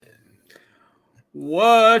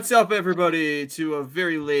What's up, everybody, to a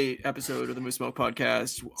very late episode of the Moose Smoke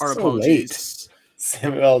Podcast. Our So apologies.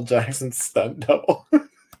 Samuel L. Jackson stunt double.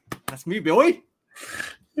 That's me, boy.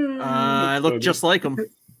 I look just like him.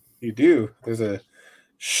 You do. There's a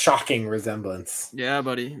shocking resemblance. Yeah,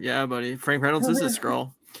 buddy. Frank Reynolds is this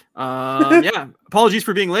girl. Yeah, apologies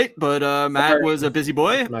for being late, but Matt was a busy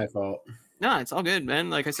boy. It's my fault. No, it's all good, man.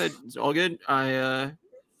 Like I said, it's all good.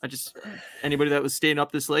 I just anybody that was staying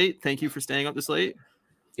up this late, thank you for staying up this late.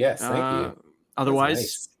 Yes, thank you. Otherwise,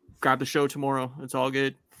 nice. Grab the show tomorrow. It's all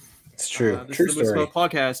good. It's true. This True is the story. Moose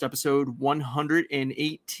Smoke Podcast, episode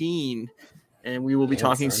 118. And we will be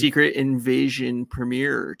talking son. Secret Invasion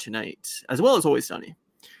premiere tonight, as well as Always Sunny.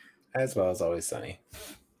 As well as Always Sunny.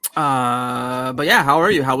 But yeah, how are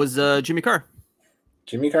you? How was Jimmy Carr?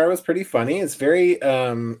 Jimmy Carr was pretty funny. It's very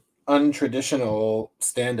untraditional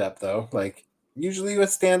stand-up, though. Like, usually with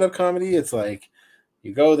stand-up comedy, it's like,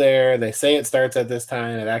 you go there, they say it starts at this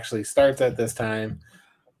time, it actually starts at this time.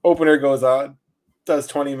 Opener goes on, does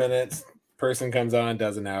 20 minutes, person comes on,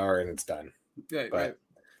 does an hour, and it's done. Right.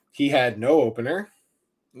 He had no opener.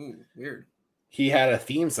 Ooh, weird. He had a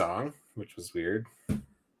theme song, which was weird.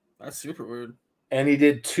 That's super weird. And he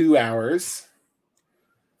did 2 hours.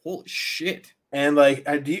 Holy shit. And like,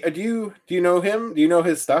 do you know him? Do you know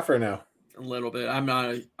his stuff or no? A little bit. I'm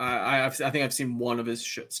not. I think I've seen one of his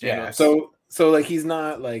stand-ups. Yeah. So like, he's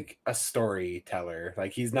not like a storyteller.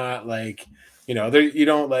 Like, he's not like, you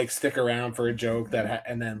don't like stick around for a joke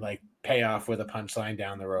and then like pay off with a punchline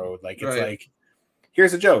down the road. Like, it's like,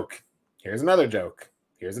 here's a joke. Here's another joke.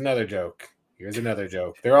 Here's another joke. Here's another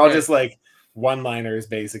joke. They're all just like one-liners,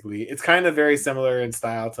 basically. It's kind of very similar in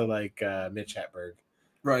style to like Mitch Hedberg.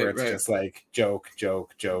 Right. Where it's just like joke.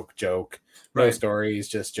 No stories,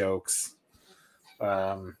 just jokes.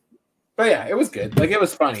 But yeah, it was good. Like, it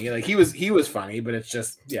was funny. Like, he was funny, but it's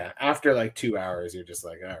just, after like 2 hours, you're just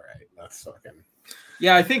like, all right, that's fucking.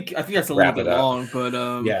 Yeah, I think that's a little bit long, but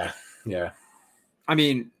yeah. I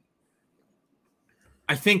mean,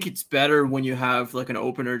 I think it's better when you have like an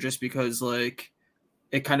opener, just because like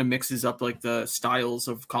it kind of mixes up like the styles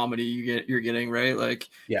of comedy you're getting, right? Like,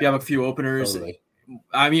 if you have a few openers. Totally.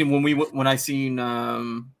 I mean, when I seen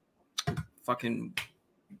fucking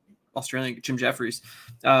Australian Jim Jeffries,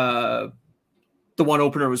 the one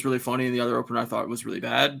opener was really funny and the other opener I thought was really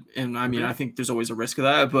bad. And I mean, I think there's always a risk of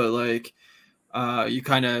that, but like, you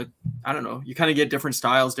kind of get different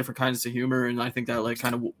styles, different kinds of humor, and I think that like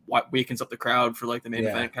kind of wakens up the crowd for like the main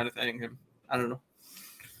event kind of thing. And I don't know.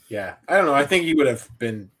 Yeah, I don't know. I think he would have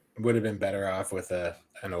been better off with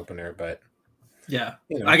an opener, but yeah,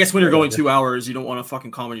 I guess when you're going 2 hours, you don't want a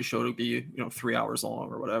fucking comedy show to be 3 hours long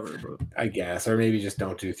or whatever. But I guess, or maybe just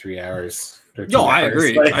don't do 3 hours. No, I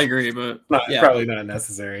agree. Like, I agree, but probably not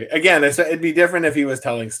necessary. Again, it'd be different if he was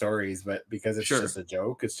telling stories, but because it's just a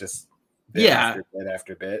joke, it's just bit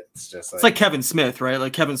after bit. It's like Kevin Smith, right?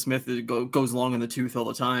 Like, Kevin Smith goes long in the tooth all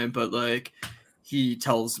the time, but like, he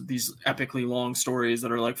tells these epically long stories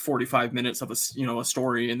that are like 45 minutes of a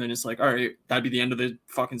story, and then it's like, all right, that'd be the end of the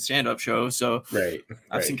fucking stand-up show. So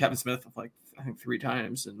I've seen Kevin Smith like I think 3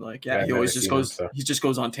 times, and like he always just goes he just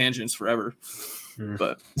goes on tangents forever.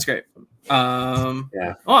 But it's great. I'm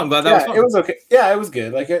glad that was fun. It was okay. Yeah, it was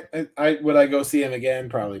good. Like, would I go see him again?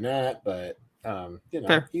 Probably not, but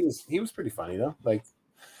he was pretty funny though. Like,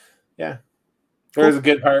 there's a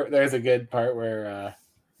good part where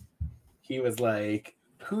he was like,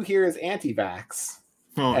 who here is anti-vax?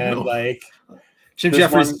 Like, Jim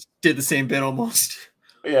Jeffries did the same bit almost.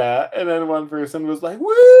 Yeah, and then one person was like,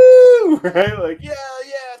 woo! Right? Like, yeah,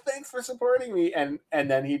 thanks for supporting me. And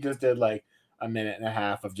then he just did like a minute and a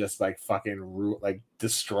half of just like fucking like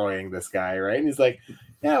destroying this guy, right? And he's like,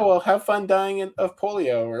 yeah, well, have fun dying of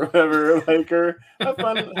polio or whatever, like, or have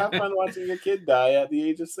fun watching your kid die at the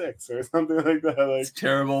age of 6 or something like that. Like, it's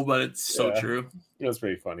terrible, but it's so true. It was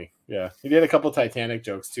pretty funny. Yeah, he did a couple Titanic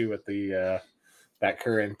jokes too with the that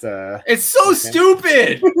current. It's so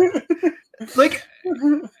stupid. Like,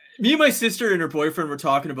 me and my sister and her boyfriend were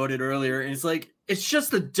talking about it earlier, and it's like, it's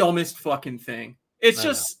just the dumbest fucking thing. It's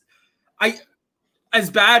just,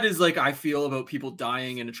 as bad as like I feel about people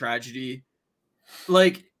dying in a tragedy,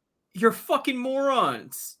 like, you're fucking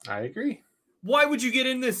morons. I agree. Why would you get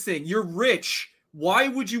in this thing? You're rich. Why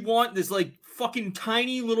would you want this like fucking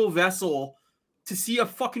tiny little vessel to see a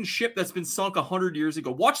fucking ship that's been sunk 100 years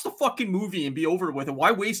ago? Watch the fucking movie and be over with it.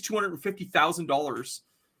 Why waste $250,000?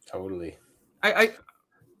 Totally.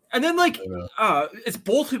 And then like, it's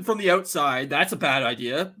bolted from the outside. That's a bad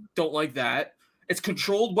idea. Don't like that. It's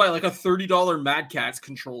controlled by like a $30 Mad Catz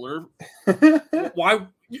controller. Why?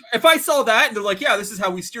 If I saw that and they're like, yeah, this is how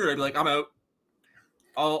we steer it, I'd be like, I'm out.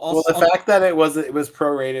 Well, the fact that it was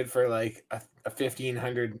prorated for like a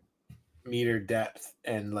 1,500-meter depth,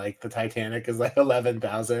 and like the Titanic is like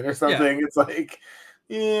 11,000 or something. Yeah. It's like,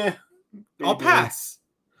 yeah, maybe. I'll pass.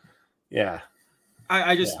 Yeah.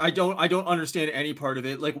 I don't understand any part of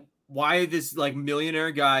it. Like, why this like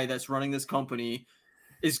millionaire guy that's running this company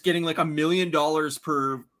is getting like $1 million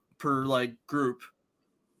per like group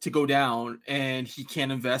to go down, and he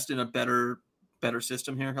can't invest in a better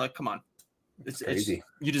system here. Like, come on. It's crazy.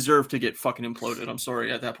 You deserve to get fucking imploded. I'm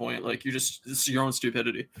sorry at that point. Like, it's your own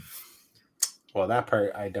stupidity. Well, that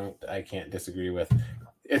part I can't disagree with.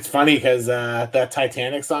 It's funny because that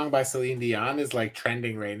Titanic song by Celine Dion is like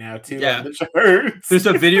trending right now too. Yeah. On the charts. There's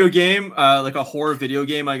a video game, like a horror video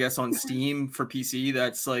game, I guess, on Steam for PC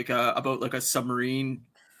that's like about like a submarine,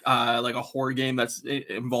 like a horror game that's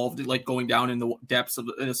involved like going down in the depths of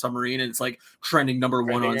a submarine, and it's like trending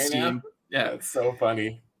 #1 on right Steam. Now? Yeah, that's so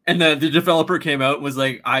funny. And the developer came out and was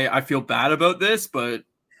like, I feel bad about this, but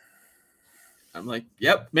I'm like,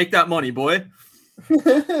 yep, make that money, boy.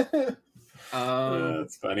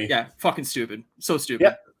 That's funny. Yeah, fucking stupid. So stupid.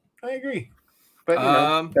 Yeah, I agree. But you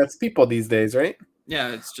know, that's people these days, right? Yeah,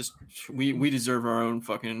 it's just we deserve our own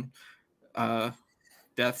fucking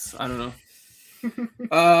deaths. I don't know.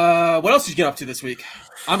 What else did you get up to this week?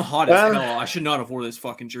 I'm hot as hell. I should not have worn this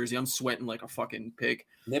fucking jersey. I'm sweating like a fucking pig.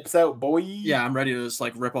 Nips out, boy. Yeah, I'm ready to just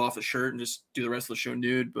like rip off the shirt and just do the rest of the show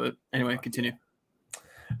nude. But anyway, continue.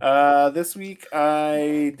 This week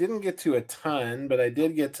I didn't get to a ton, but I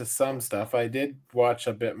did get to some stuff. I did watch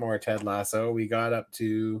a bit more Ted Lasso. We got up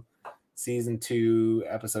to season 2,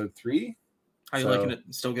 episode 3. How are you liking it?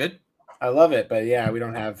 Still good? I love it, but yeah, we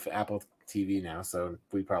don't have Apple TV now, so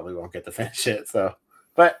we probably won't get to finish it. So,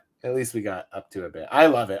 but at least we got up to a bit. I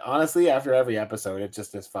love it. Honestly, after every episode, it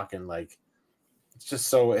just is fucking like,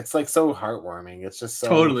 it's like so heartwarming. It's just so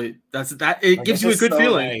totally. It gives you a good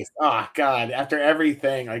feeling. Nice. Oh God, after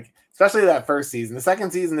everything, like especially that first season. The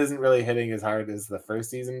second season isn't really hitting as hard as the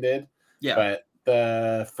first season did. Yeah. But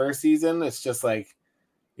the first season, it's just like,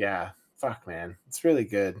 yeah, fuck, man, it's really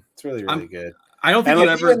good. It's really good. I don't think you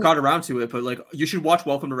ever got around to it, but like you should watch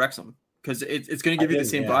Welcome to Wrexham because it's going to give you the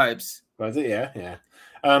same vibes. Was it? Yeah.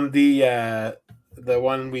 The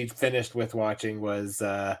one we finished with watching was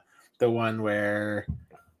the one where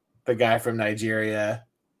the guy from Nigeria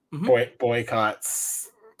boycotts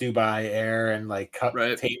Dubai Air and like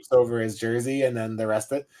tapes over his jersey, and then the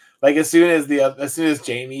rest of it. Like as soon as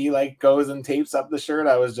Jamie like goes and tapes up the shirt,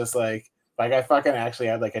 I was just like I fucking actually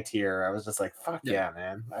had like a tear. I was just like, fuck yeah,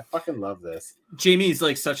 man. I fucking love this. Jamie's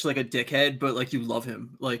like such like a dickhead, but like you love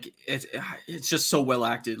him. Like it's just so well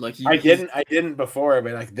acted. Like I didn't before,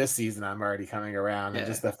 but like this season I'm already coming around. And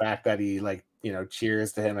just the fact that he like, you know,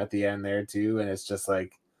 cheers to him at the end there too. And it's just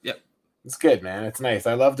like, it's good, man. It's nice.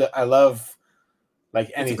 I love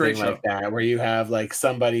like anything like that where you have like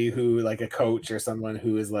somebody who like a coach or someone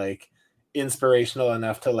who is like inspirational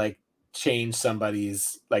enough to like change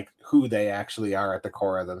somebody's like who they actually are at the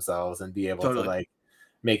core of themselves and be able to like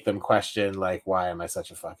make them question like, why am I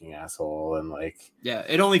such a fucking asshole? And like, yeah,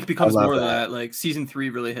 it only becomes more of that. Like season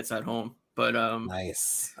 3 really hits that home. But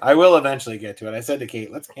nice. I will eventually get to it. I said to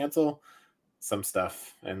Kate, let's cancel some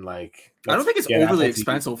stuff and like I don't think it's overly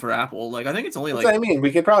expensive for Apple. Like I think it's only like, I mean,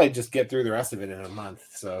 we could probably just get through the rest of it in a month.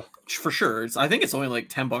 So for sure, I think it's only like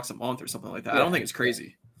 $10 a month or something like that. I don't think it's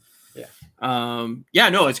crazy. Yeah.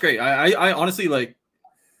 No, it's great. I honestly like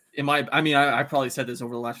I probably said this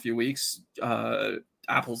over the last few weeks.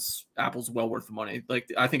 Apple's well worth the money. Like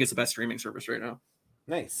I think it's the best streaming service right now.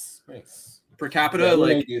 Nice. Per capita, we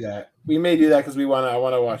may do that. We may do that because I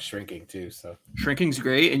want to watch Shrinking too. So Shrinking's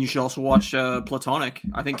great, and you should also watch Platonic.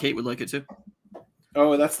 I think Kate would like it too.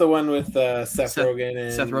 Oh, that's the one with Seth Rogen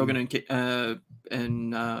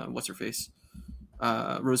and what's her face,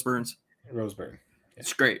 Rose Byrne. Yeah.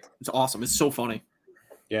 It's great. It's awesome. It's so funny.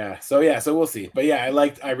 Yeah. So we'll see. But yeah,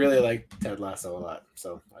 I really liked Ted Lasso a lot.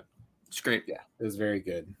 So it's great. Yeah, it was very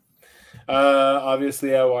good.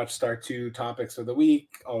 Obviously I watched our 2 topics for the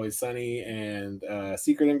week, Always Sunny and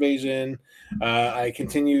Secret Invasion. I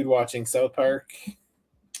continued watching South Park.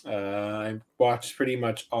 I watched pretty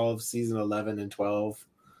much all of season 11 and 12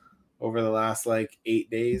 over the last like 8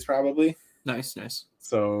 days probably. Nice.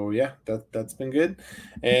 So yeah, that's been good.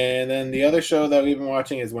 And then the other show that we've been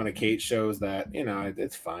watching is one of Kate's shows that, you know,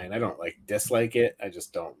 it's fine. I don't like dislike it. I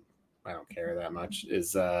don't care that much.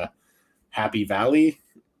 Is Happy Valley.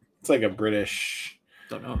 It's like a British,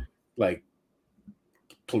 don't know, like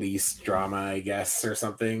police drama, I guess, or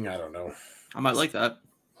something. I don't know. I might like that.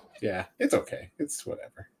 Yeah, it's okay. It's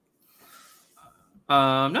whatever.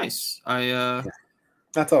 Nice.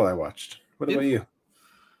 That's all I watched. What about you?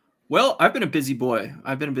 Well, I've been a busy boy.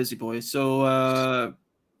 So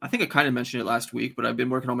I think I kind of mentioned it last week, but I've been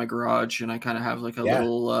working on my garage, and I kind of have like a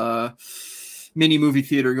little mini movie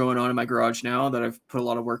theater going on in my garage now that I've put a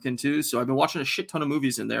lot of work into. So I've been watching a shit ton of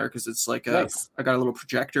movies in there because it's like I got a little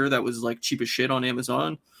projector that was like cheap as shit on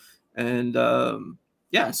Amazon, and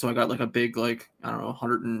yeah, so I got like a big, like, I don't know,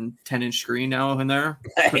 110-inch screen now in there,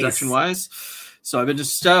 projection wise. So I've been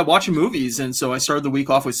just watching movies, and so I started the week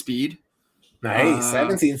off with Speed. Nice. I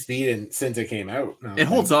haven't seen Speed since it came out. It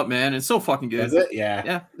holds up, man. It's so fucking good. Is it? Yeah.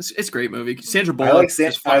 Yeah, it's a great movie. Sandra Bullock.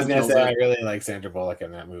 I was gonna say I really like Sandra Bullock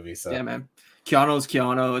in that movie. So yeah, man. Keanu's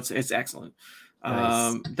Keanu. It's excellent.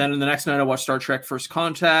 Nice. Then the next night I watched Star Trek: First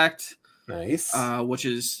Contact. Nice. Which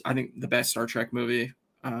is, I think, the best Star Trek movie.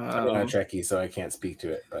 I'm not a Trekkie, so I can't speak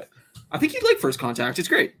to it, but I think you'd like First Contact. It's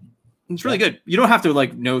great. It's really good. You don't have to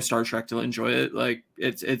like know Star Trek to enjoy it. Like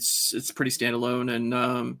it's pretty standalone,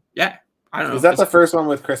 and yeah, I don't know. Was that the first one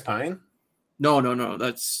with Chris Pine? No.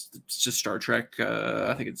 It's just Star Trek.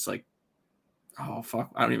 I think it's like, oh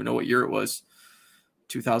fuck, I don't even know what year it was.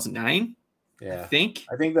 2009. Yeah, I think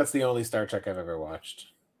that's the only Star Trek I've ever watched.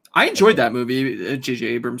 I enjoyed that movie, J.J.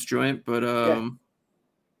 Abrams joint, but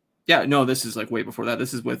yeah, no, this is like way before that.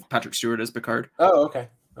 This is with Patrick Stewart as Picard. Oh, okay.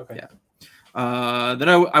 Yeah. Then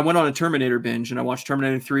I went on a Terminator binge, and I watched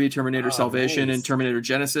Terminator 3, Terminator Salvation, and Terminator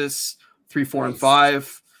Genesis 3, 4, and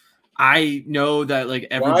 5. I know that like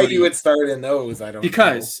everybody. Why you would start in those? I don't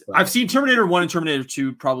because know, I've seen Terminator 1 and Terminator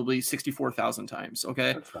 2 probably 64,000 times.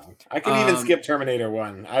 Okay, that's fine. I can even skip Terminator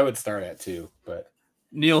 1. I would start at 2, but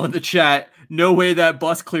Neil in the chat, no way that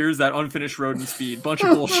bus clears that unfinished road in Speed. Bunch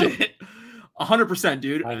of bullshit. 100%,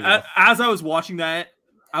 dude. As I was watching that,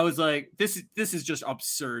 I was like, this is just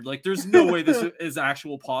absurd. Like, there's no way this is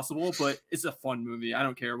actual possible, but it's a fun movie. I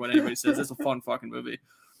don't care what anybody says. It's a fun fucking movie.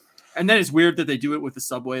 And then it's weird that they do it with the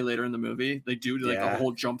subway later in the movie. They do like the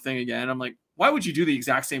whole jump thing again. I'm like, why would you do the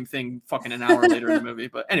exact same thing fucking an hour later in the movie?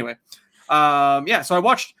 But anyway, yeah. So I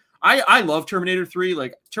watched. I love Terminator 3.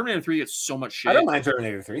 Like, Terminator 3 gets so much shit. I don't mind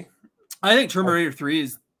Terminator 3. I think Terminator 3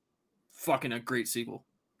 is fucking a great sequel.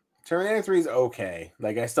 Terminator 3 is okay.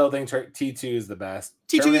 Like, I still think T2 is the best.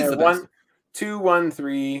 T2 Terminator is the best. 2, 1,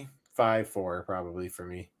 3, 5, 4 probably for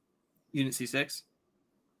me. You didn't see 6?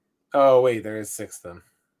 Oh, wait, there is 6 then.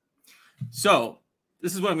 So,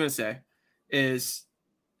 this is what I'm going to say, is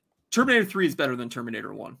Terminator 3 is better than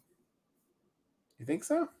Terminator 1. You think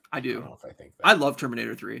so? I do. I don't know if I think that. I love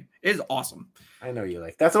Terminator 3. It is awesome. I know you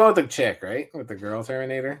like. That's the one with the chick, right? With the girl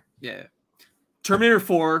Terminator? Yeah. Terminator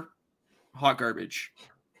 4, hot garbage.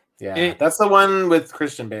 Yeah, that's the one with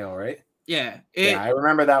Christian Bale, right? Yeah. I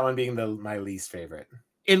remember that one being my least favorite.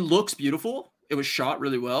 It looks beautiful. It was shot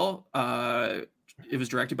really well. It was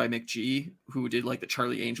directed by Mick G, who did like the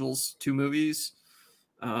Charlie Angels 2 movies.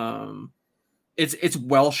 It's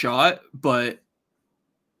well shot, but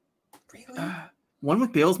really? One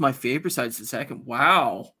with Bale's my favorite besides the second.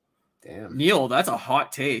 Wow. Damn. Neil, that's a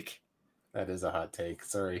hot take. That is a hot take.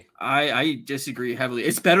 Sorry. I disagree heavily.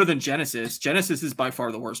 It's better than Genesis. Genesis is by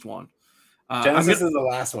far the worst one. Genesis is the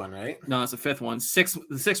last one, right? No, it's the 5th one. The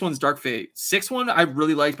 6th one's Dark Fate. 6th one I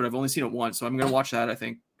really liked, but I've only seen it once, so I'm gonna watch that. I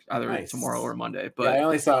think either tomorrow or Monday. But I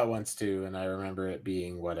only saw it once too, and I remember it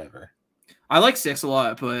being whatever. I like 6 a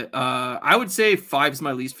lot, but I would say 5 is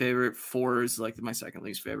my least favorite. 4 is like my second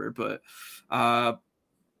least favorite, but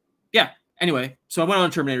yeah. Anyway, so I went on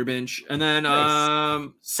Terminator binge, and then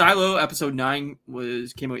Silo episode 9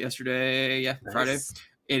 came out yesterday. Yeah, nice. Friday.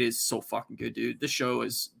 It is so fucking good, dude. This show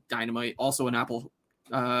is dynamite. Also an Apple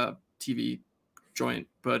TV joint,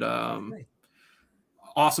 but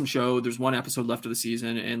awesome show. There's one episode left of the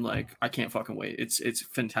season, and like I can't fucking wait. It's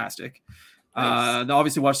fantastic. Nice.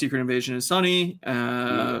 Obviously watch Secret Invasion and Sunny.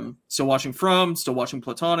 Still watching still watching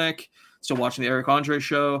Platonic, still watching the Eric Andre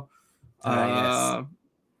show. Yes.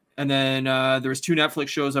 And then there was 2 Netflix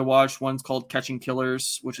shows I watched. One's called Catching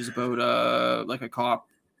Killers, which is about like a cop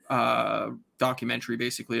documentary,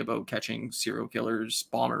 basically about catching serial killers,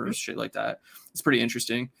 bombers, shit like that. It's pretty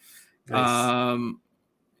interesting. Nice.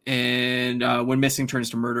 And When Missing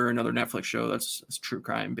Turns to Murder, another Netflix show that's true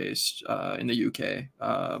crime based in the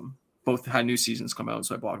UK. Both had new seasons come out,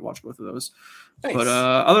 so I watched both of those. Nice. But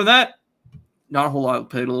other than that, not a whole lot.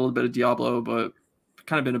 Played a little bit of Diablo, but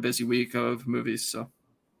kind of been a busy week of movies. So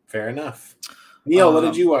fair enough. Neil, what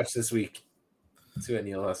did you watch this week? Let's see what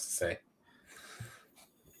Neil has to say.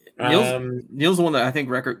 Neil's the one that I think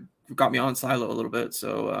got me on Silo a little bit.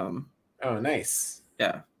 So oh, nice.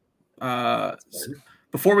 Yeah.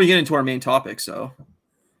 Before we get into our main topic,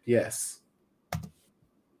 yes.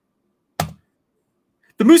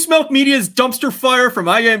 The Moose Milk Media's dumpster fire from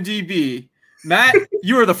IMDb. Matt,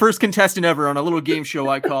 you are the first contestant ever on a little game show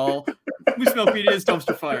I call Moose Milk Media's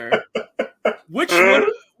Dumpster Fire.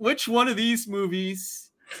 Which one of these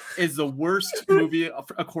movies is the worst movie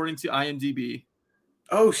according to IMDb?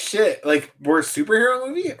 Oh shit! Like worst superhero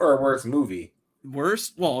movie or worst movie?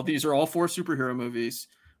 Worst? Well, these are all 4 superhero movies.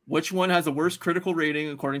 Which one has the worst critical rating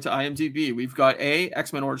according to IMDb? We've got A,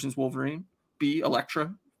 X-Men Origins Wolverine, B,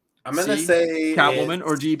 Elektra, I'm gonna C, say Catwoman,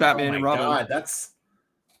 or D, Batman and Robin. God, that's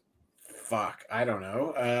fuck. I don't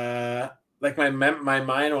know. Like my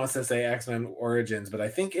mind wants to say X-Men Origins, but I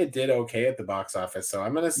think it did okay at the box office. So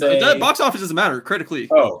I'm gonna say the box office doesn't matter critically.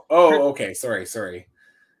 Okay. Sorry.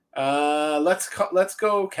 Let's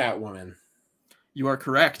go Catwoman. You are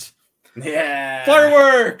correct. Yeah.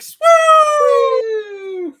 Fireworks!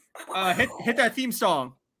 Woo! Hit that theme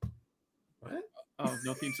song. What? Oh,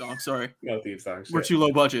 no theme song. Sorry. No theme song. Shit. We're too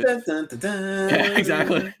low budget. Dun, dun, dun, dun. Yeah,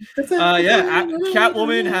 exactly.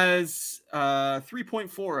 Catwoman has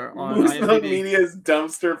 3.4 on Moose Milk IMDb. Media's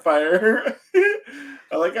Dumpster Fire.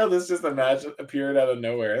 I like how this just appeared out of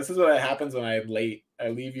nowhere. This is what happens when I'm late. I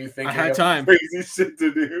leave you thinking I had time. Crazy shit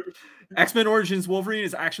to do. X-Men Origins Wolverine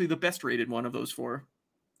is actually the best rated one of those 4.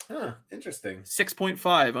 Huh, interesting.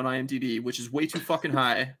 6.5 on IMDb, which is way too fucking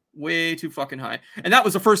high. Way too fucking high. And that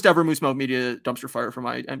was the first ever Moose Milk Media Dumpster Fire from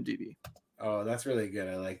IMDb. Oh, that's really good.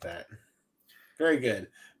 I like that. Very good.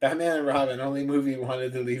 Batman and Robin, only movie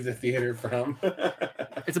wanted to leave the theater from.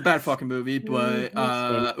 It's a bad fucking movie, but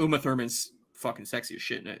Uma Thurman's fucking sexy as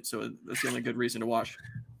shit in it, so that's the only good reason to watch.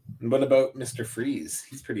 And what about Mr. Freeze?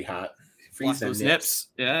 He's pretty hot. Freeze Blast those nips.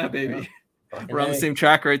 Yeah, baby. Yeah. We're on the same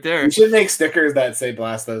track right there. We should make stickers that say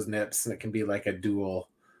blast those nips. It can be like a dual,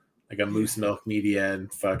 like a Moose Milk Media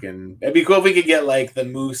and fucking. It'd be cool if we could get like the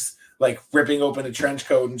moose, like ripping open a trench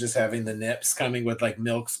coat and just having the nips coming with like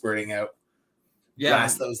milk squirting out. Yeah.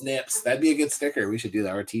 Blast those nips. That'd be a good sticker. We should do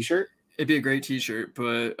that. Or a t-shirt. It'd be a great t-shirt,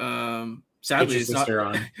 but sadly it's not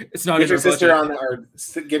on. It's not get your sister budget. on the art.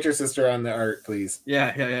 Get your sister on the art, please.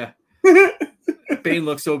 Yeah. Bane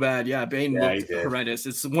looks so bad. Yeah, Bane looked horrendous.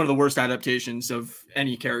 It's one of the worst adaptations of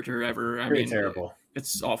any character ever. I mean, terrible.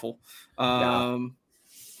 It's awful.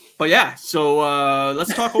 But yeah, so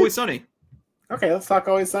let's talk Always Sunny. Okay, let's talk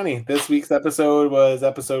Always Sunny. This week's episode was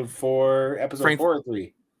episode 4. Episode 4 or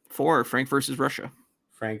 3? 4. Frank versus Russia.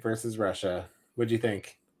 Frank versus Russia. What'd you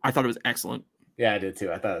think? I thought it was excellent. Yeah, I did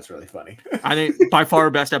too. I thought it was really funny. I think by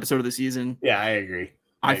far best episode of the season. Yeah, I agree.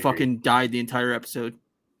 I fucking died the entire episode.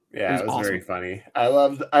 Yeah, it was awesome. Very funny. I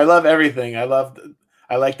love everything. I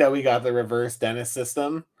like that we got the reverse Dennis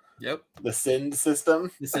system. Yep. The SIND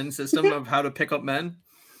system. The SIND system of how to pick up men.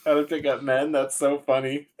 How to pick up men. That's so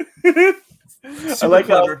funny. I like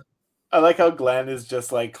how Glenn is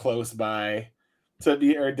just like close by to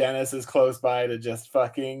be, or Dennis is close by to just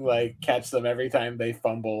fucking like catch them every time they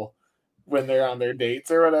fumble when they're on their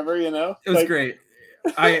dates or whatever, you know? It was great.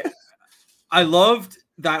 I loved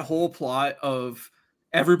that whole plot of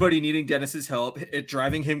everybody needing Dennis's help, it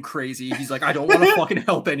driving him crazy. He's like, I don't want to fucking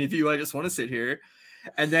help any of you. I just want to sit here.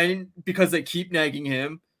 And then because they keep nagging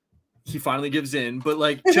him, he finally gives in. But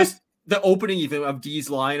like just the opening even of Dee's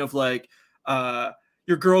line of like,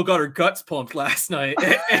 your girl got her guts pumped last night.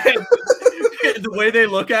 And the way they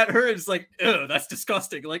look at her, it's like, ew, that's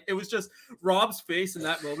disgusting. Like it was just Rob's face in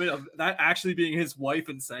that moment of that actually being his wife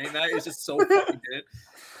and saying that is just so fucking good.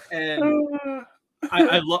 And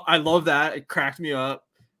I love that. It cracked me up.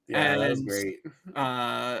 Yeah, that was great.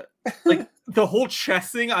 Like the whole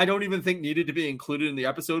chess thing, I don't even think needed to be included in the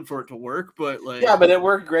episode for it to work. But like, yeah, but it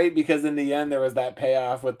worked great because in the end there was that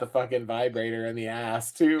payoff with the fucking vibrator in the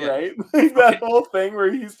ass too, right? Like that whole thing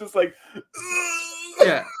where he's just like,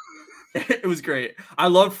 yeah, it was great. I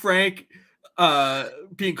love Frank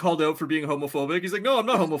being called out for being homophobic. He's like, no, I'm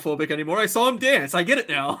not homophobic anymore. I saw him dance. I get it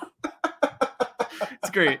now.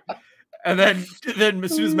 It's great. And then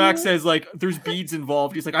as soon as Max says like there's beads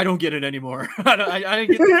involved, he's like, I don't get it anymore. I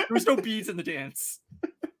didn't get there's no beads in the dance.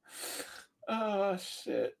 Oh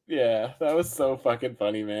shit. Yeah, that was so fucking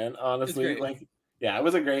funny, man. Honestly, like yeah, it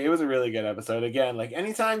was a really good episode. Again, like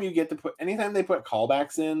anytime they put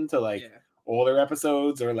callbacks in to like older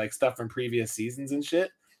episodes or like stuff from previous seasons and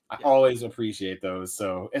shit, I always appreciate those.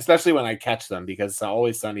 So especially when I catch them because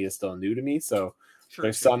Always Sunny is still new to me. So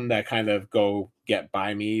there's some that kind of get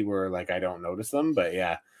by me where like I don't notice them, but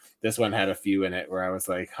yeah, this one had a few in it where I was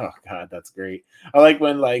like, oh god, that's great. I like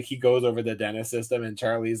when like he goes over the Dennis system and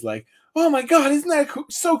Charlie's like, oh my god, isn't that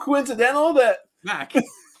so coincidental that Mac?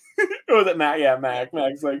 Or was it Mac? Yeah, Mac.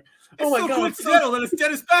 Mac's like, oh my god, coincidental that it's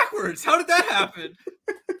Dennis backwards. How did that happen?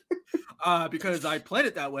 Because I planned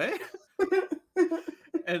it that way.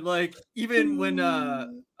 And like even when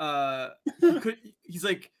he's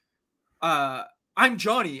like, I'm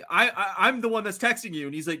Johnny. I'm the one that's texting you.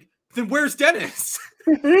 And he's like, then where's Dennis?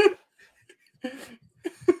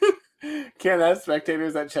 Can't ask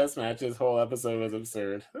spectators at chess matches. Whole episode was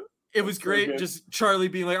absurd. It was great. So just Charlie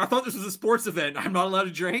being like, I thought this was a sports event. I'm not allowed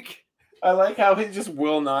to drink. I like how he just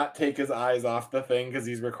will not take his eyes off the thing because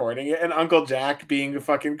he's recording it. And Uncle Jack being a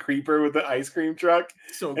fucking creeper with the ice cream truck.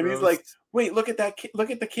 So and gross. He's like, wait, look at that kid. Look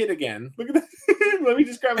at the kid again. Look at that. Let me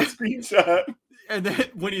just grab a screenshot. And then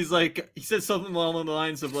when he's like, he says something along the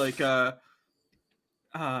lines of like,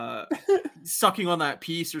 sucking on that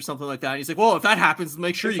piece or something like that. And he's like, well, if that happens,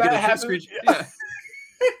 make sure you get a screenshot. Yeah.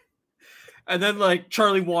 And then like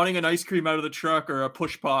Charlie wanting an ice cream out of the truck or a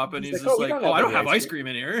push pop. And he's just like, oh, I don't have ice cream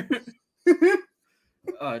in here.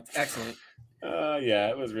 It's excellent. Yeah,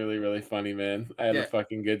 it was really, really funny, man. I had a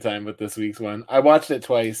fucking good time with this week's one. I watched it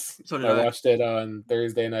twice. So did I. Watched it on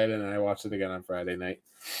Thursday night and then I watched it again on Friday night.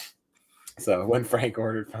 So when Frank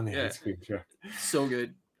ordered from the ice cream truck. So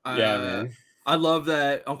good. Yeah, man. I love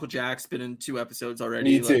that Uncle Jack's been in 2 episodes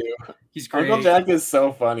already. Me too. He's great. Uncle Jack is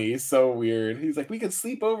so funny. He's so weird. He's like, we could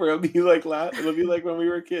sleep over. It'll be like when we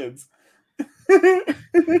were kids.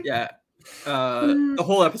 Yeah. The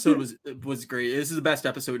whole episode was great. This is the best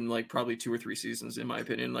episode in like probably 2 or 3 seasons, in my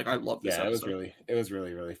opinion. Like I love this episode. It was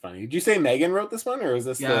really, really funny. Did you say Megan wrote this one or was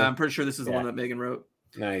this? Yeah, I'm pretty sure this is the one that Megan wrote.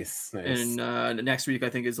 Nice. And next week I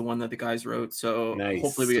think is the one that the guys wrote. So nice.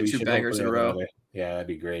 Hopefully we get 2 bangers in a row. Yeah, that'd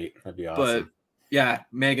be great. That'd be awesome. But yeah,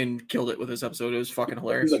 Megan killed it with this episode. It was fucking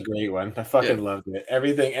hilarious. It was a great one. I fucking loved it.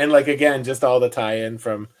 Everything, and like again, just all the tie-in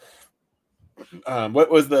from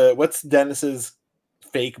what's Dennis's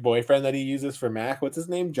fake boyfriend that he uses for Mac? What's his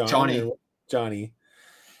name? Johnny.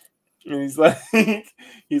 And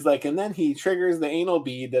he's like, and then he triggers the anal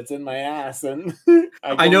bead that's in my ass, and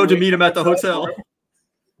I know to meet him at the hotel.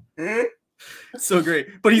 So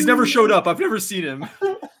great, but he's never showed up. I've never seen him.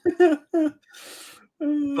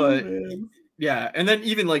 But yeah, and then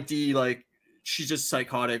even like Dee, like she's just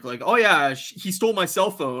psychotic. Like, oh yeah, he stole my cell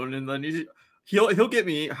phone, and then he'll get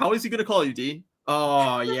me. How is he gonna call you, Dee?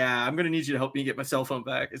 Oh yeah, I'm gonna need you to help me get my cell phone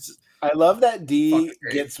back. I love that Dee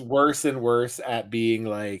gets worse and worse at being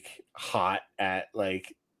like hot at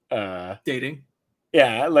like dating.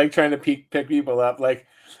 Yeah, like trying to pick people up. Like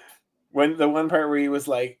when the one part where he was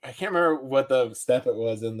like, I can't remember what the step it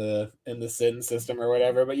was in the sin system or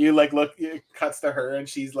whatever, but you like look, it cuts to her and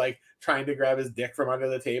she's like trying to grab his dick from under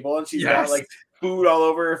the table and she's got like food all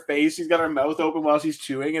over her face. She's got her mouth open while she's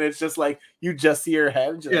chewing, and it's just like you just see her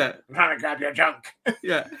head. Just like, I'm trying to grab your junk.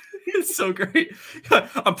 Yeah, it's so great.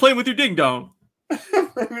 I'm playing with your ding dong. Playing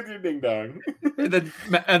with your ding dong.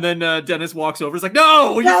 And then Dennis walks over. It's like,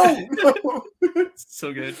 no.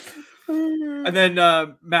 So good. And then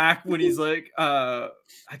Mac, when he's like, I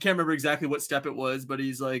can't remember exactly what step it was, but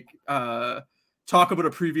he's like, talk about a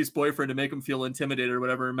previous boyfriend to make him feel intimidated or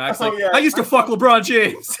whatever. And Mac's I used to fuck LeBron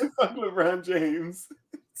James. Fuck LeBron James.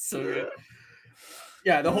 So good.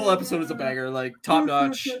 Yeah, the whole episode is a banger. Like top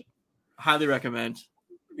notch. Highly recommend.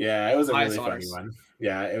 Yeah, it was a really funny one.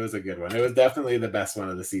 Yeah, it was a good one. It was definitely the best one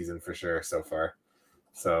of the season for sure so far.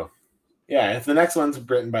 So yeah, if the next one's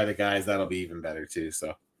written by the guys, that'll be even better too.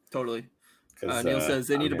 So totally. Neil says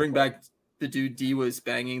they need to bring back the dude Dee was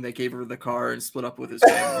banging that gave her the car and split up with his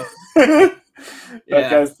family.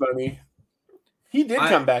 That guy's funny. He did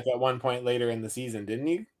come back at one point later in the season, didn't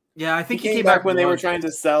he? Yeah, I think he came back when they were trying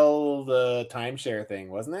to sell the timeshare thing,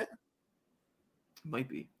 wasn't it? Might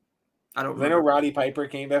be. I don't remember. I know Roddy Piper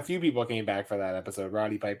came back. A few people came back for that episode.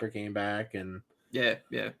 Roddy Piper came back, and yeah.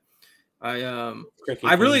 I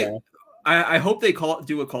hope they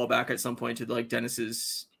do a callback at some point to like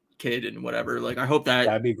Dennis's kid and whatever. Like I hope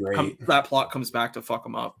that'd be great. That plot comes back to fuck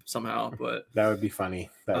him up somehow. But that would be funny.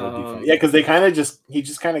 That would be funny. Yeah, because he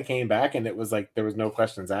just kind of came back, and it was like there was no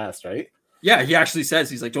questions asked, right? Yeah, he actually says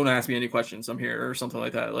he's like, "Don't ask me any questions. I'm here," or something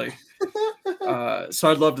like that. Like, so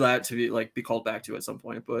I'd love that to be called back to at some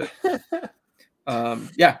point. But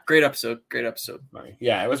yeah, great episode. Funny.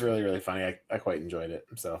 Yeah, it was really, really funny. I quite enjoyed it.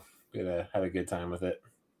 So we had a good time with it.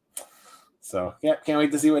 So yeah, can't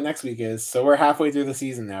wait to see what next week is. So we're halfway through the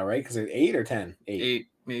season now, right? Because there's 8 or 10. 8.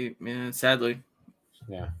 Maybe, yeah, sadly.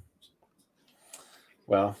 Yeah.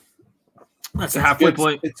 Well, that's the halfway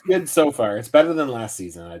point. It's good so far. It's better than last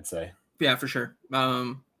season, I'd say. Yeah, for sure.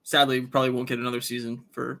 Sadly, we probably won't get another season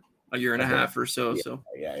for a year and a half or so.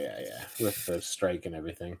 Yeah. With the strike and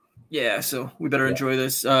everything. Yeah, so we better enjoy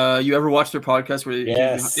this. You ever watch their podcast?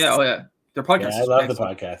 Yes. Their podcast. Yeah, I love the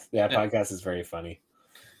podcast. Yeah, podcast is very funny.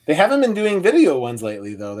 They haven't been doing video ones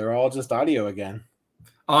lately, though. They're all just audio again.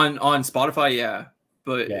 On Spotify, yeah,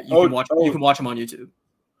 but you can watch them on YouTube.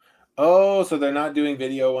 Oh, so they're not doing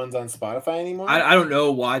video ones on Spotify anymore? I don't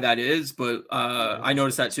know why that is, but I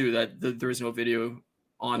noticed that too, that there is no video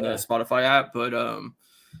on the Spotify app. But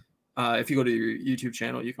if you go to your YouTube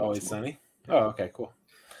channel, you can Always watch Sunny. Oh, okay, cool.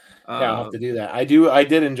 Yeah, I'll have to do that. I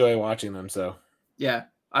did enjoy watching them. So yeah,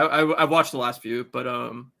 I watched the last few, but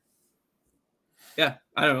yeah,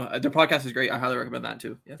 I don't know. Their podcast is great. I highly recommend that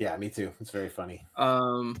too. Yeah, me too. It's very funny.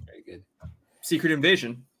 Very good. Secret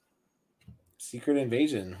Invasion.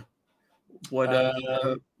 What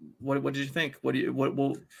did you think?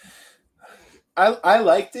 I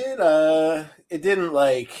liked it. It didn't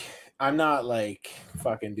like, I'm not like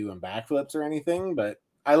fucking doing backflips or anything, but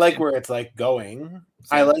I like where it's like going.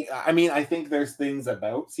 I think there's things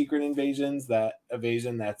about Secret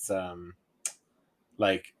Invasion that's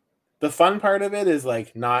like the fun part of it is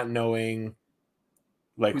like not knowing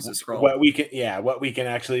like what we can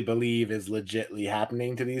actually believe is legitly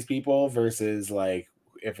happening to these people versus like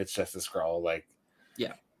if it's just a Skrull. Like,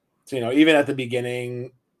 yeah. So, even at the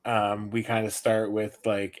beginning, we kind of start with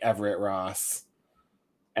like Everett Ross,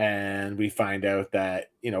 and we find out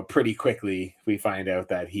that, pretty quickly we find out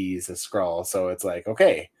that he's a Skrull. So it's like,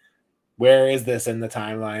 okay, where is this in the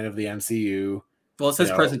timeline of the MCU? Well, it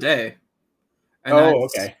says present day. And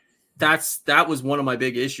okay. That was one of my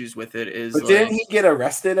big issues with it. But didn't he get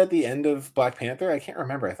arrested at the end of Black Panther? I can't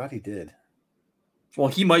remember. I thought he did. Well,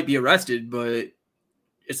 he might be arrested, but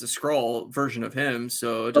it's a Skrull version of him.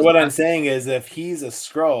 So what I'm saying is, if he's a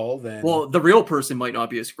Skrull, then the real person might not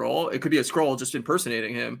be a Skrull. It could be a Skrull just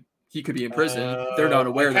impersonating him. He could be in prison. They're not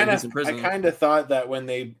aware that he's in prison. I kind of thought that when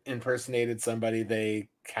they impersonated somebody, they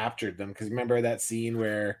captured them. Because remember that scene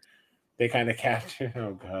where they kind of captured.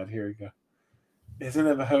 Oh God, here we go. Isn't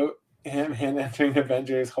it about him entering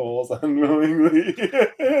Avengers holes unwillingly?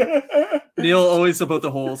 Neil always about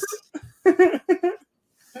the holes.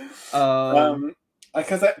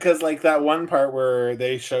 Because like that one part where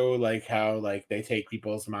they show like how like they take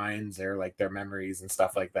people's minds or like their memories and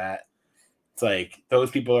stuff like that. It's like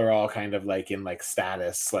those people are all kind of like in like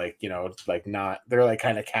status, like, like not, they're like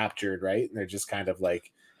kind of captured, right? And they're just kind of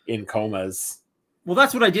like in comas. Well,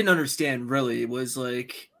 that's what I didn't understand really, was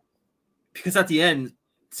like, because at the end,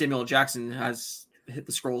 Samuel L. Jackson has hit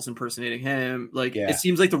the Skrulls impersonating him. Like, It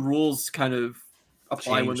seems like the rules kind of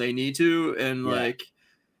apply when they need to. And like,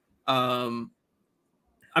 I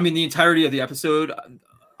mean, the entirety of the episode,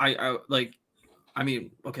 okay,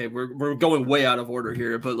 we're going way out of order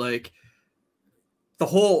here, but like the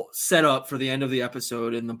whole setup for the end of the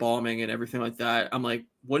episode and the bombing and everything like that, I'm like,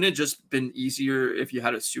 wouldn't it just been easier if you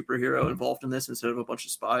had a superhero involved in this instead of a bunch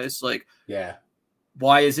of spies? Like,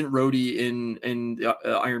 why isn't Rhodey in the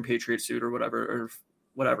Iron Patriot suit or whatever?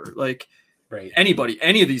 Like, right?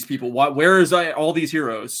 Any of these people? Where is all these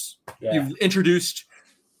heroes? You've introduced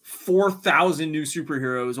 4,000 new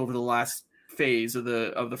superheroes over the last phase of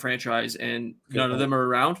the franchise, and none of them are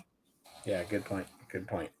around. Yeah, good point.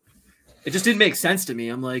 It just didn't make sense to me.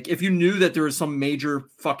 I'm like, if you knew that there was some major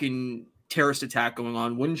fucking terrorist attack going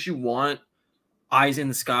on, wouldn't you want eyes in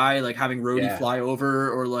the sky, like having Rhodey fly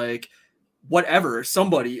over, or like whatever,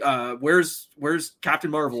 somebody? Where's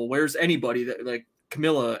Captain Marvel? Where's anybody that, like,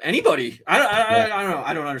 Camilla? Anybody? I don't know.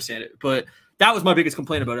 I don't understand it, but that was my biggest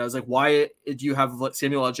complaint about it. I was like, why do you have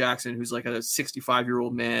Samuel L. Jackson, who's like a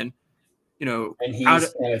 65-year-old man, and he's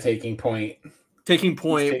kind of taking point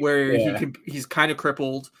where he's kind of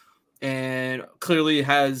crippled and clearly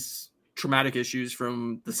has traumatic issues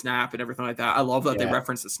from the snap and everything like that. I love that they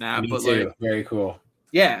reference the snap. Me too. Like, very cool.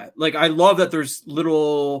 Yeah, like I love that there's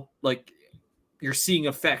little, like, you're seeing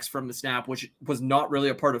effects from the snap, which was not really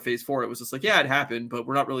a part of Phase 4. It was just like, it happened, but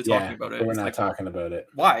we're not really talking about it. We're not talking about it.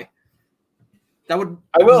 Why? That would,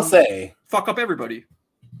 I will say, fuck up everybody.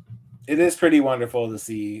 It is pretty wonderful to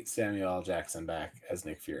see Samuel L. Jackson back as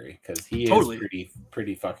Nick Fury, because he is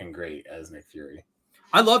pretty fucking great as Nick Fury.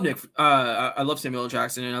 I love Nick. I love Samuel L.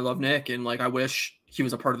 Jackson, and I love Nick, and like I wish he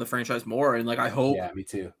was a part of the franchise more. And like I hope, me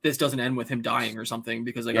too, this doesn't end with him dying or something,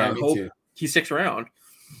 because like I hope he sticks around.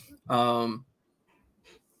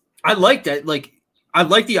 I like that. Like, I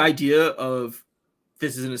like the idea of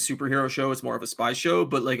this isn't a superhero show; it's more of a spy show.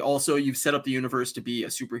 But like, also, you've set up the universe to be a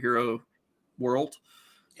superhero world.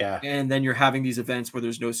 Yeah. And then you're having these events where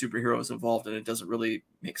there's no superheroes involved, and it doesn't really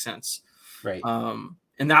make sense. Right.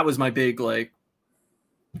 And that was my big like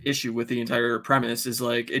issue with the entire premise, is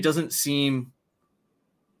like, it doesn't seem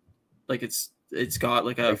like it's got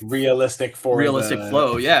like a realistic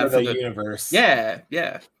flow. Yeah. For the universe. Yeah.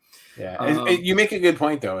 You make a good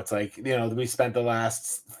point though. It's like, we spent the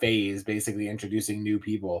last phase basically introducing new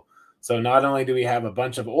people. So not only do we have a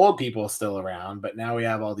bunch of old people still around, but now we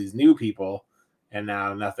have all these new people. and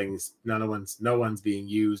now no one's being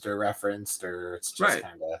used or referenced, or it's just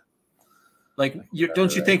kind of like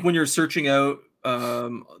don't you think when you're searching out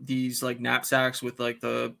these like knapsacks with like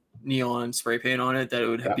the neon spray paint on it, that it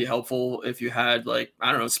would be helpful if you had like,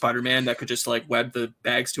 I don't know, Spider-Man that could just like web the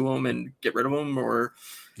bags to him and get rid of them, or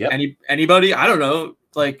anybody, I don't know,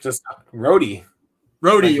 like just Rhodey,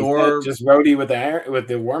 like or just Rhodey with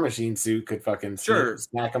the War Machine suit could fucking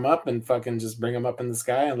snack him up and fucking just bring him up in the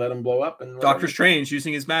sky and let him blow up. And Doctor Strange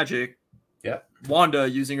using his magic, Wanda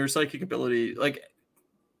using her psychic ability, like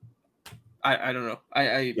I don't know,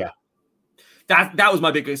 that was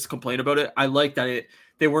my biggest complaint about it. I like that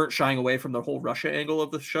they weren't shying away from the whole Russia angle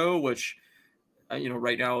of the show, which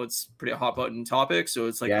right now it's pretty hot button topic, so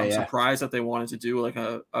it's like I'm surprised that they wanted to do like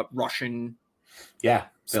a Russian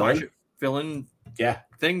villain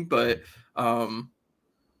thing, but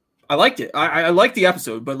I liked it. I liked the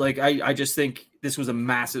episode, but like I just think this was a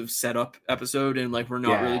massive setup episode, and like we're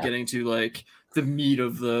not really getting to like the meat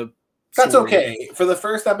of the That's okay. For the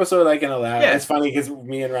first episode, I can allow. It's funny because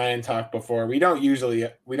me and Ryan talked before. We don't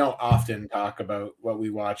often talk about what we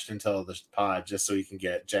watched until the pod, just so we can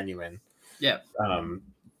get genuine. Yeah.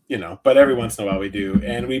 But every once in a while we do.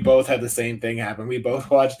 And we both had the same thing happen. We both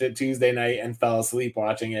watched it Tuesday night and fell asleep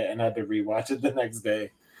watching it and had to rewatch it the next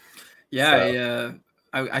day. Yeah.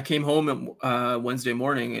 I came home Wednesday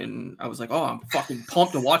morning and I was like, oh, I'm fucking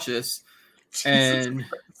pumped to watch this. And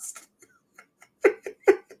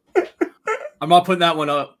I'm not putting that one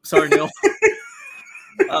up. Sorry, Neil.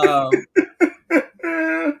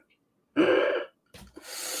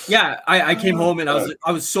 I came home and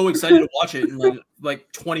I was so excited to watch it, and then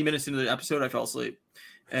like 20 minutes into the episode I fell asleep,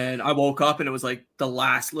 and I woke up and it was like the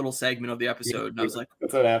last little segment of the episode, and I was like,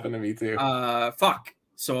 that's what happened to me too. Fuck.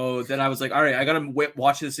 So then I was like, all right, I gotta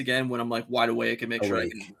watch this again when I'm like wide awake and make sure I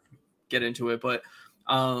can get into it. But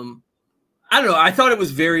I don't know, I thought it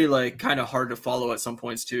was very like kind of hard to follow at some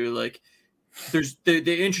points too. Like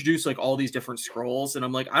they introduced like all these different scrolls, and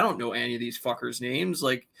I'm like, I don't know any of these fuckers' names.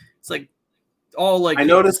 Like it's like all like I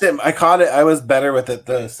noticed it. I caught it. I was better with it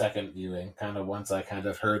the second viewing, kind of once I kind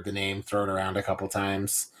of heard the name thrown around a couple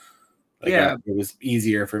times. Like it was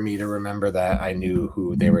easier for me to remember that I knew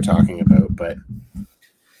who they were talking about. But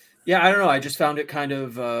yeah, I don't know. I just found it kind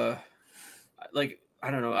of like,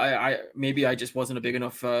 I don't know. I maybe I just wasn't a big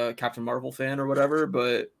enough Captain Marvel fan or whatever,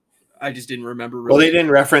 but I just didn't remember. Really. Well, they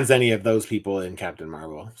didn't reference any of those people in Captain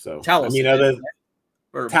Marvel, so Talos,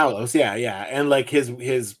 Talos, yeah, and like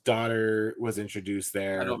his daughter was introduced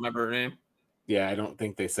there. I don't remember her name. Yeah, I don't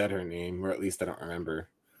think they said her name, or at least I don't remember.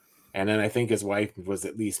 And then I think his wife was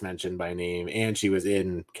at least mentioned by name, and she was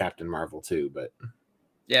in Captain Marvel too. But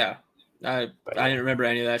yeah, I didn't remember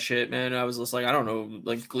any of that shit, man. I was just like, I don't know,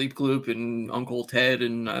 like Gleep Gloop and Uncle Ted,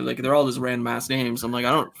 and like they're all just random ass names. I'm like,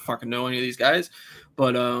 I don't fucking know any of these guys,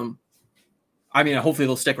 but I mean, hopefully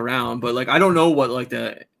they'll stick around. But like, I don't know what like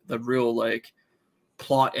the real like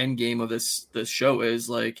plot end game of this show is.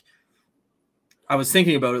 Like, I was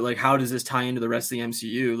thinking about it, like, how does this tie into the rest of the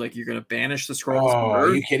MCU? Like, you're gonna banish the Skrulls?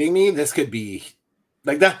 Are you kidding me? This could be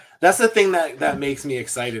like that. That's the thing that makes me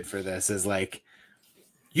excited for this, is like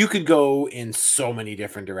you could go in so many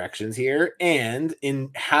different directions here, and in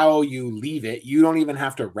how you leave it, you don't even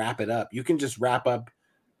have to wrap it up. You can just wrap up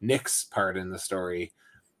Nick's part in the story.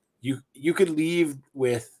 You could leave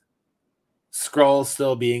with Skrulls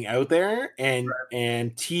still being out there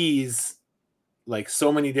and tease like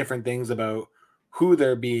so many different things about who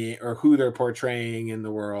they're being or who they're portraying in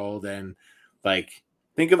the world, and like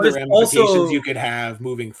think of the ramifications you could have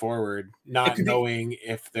moving forward, not knowing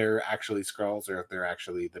if they're actually Skrulls or if they're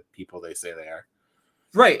actually the people they say they are.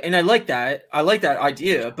 Right, and I like that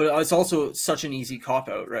idea, but it's also such an easy cop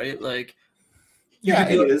out, right? Like,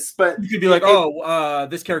 it is, but you could be like,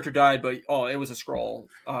 this character died, but it was a Skrull.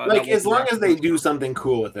 Like, as long as they do something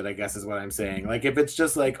cool with it, I guess is what I'm saying. Like, if it's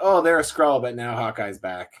just like, they're a Skrull, but now Hawkeye's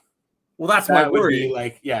back. Well, that's my worry.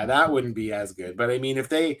 That wouldn't be as good. But I mean, if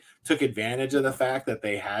they took advantage of the fact that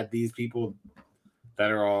they had these people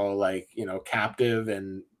that are all like, captive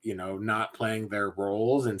and, not playing their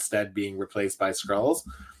roles, instead being replaced by Skrulls,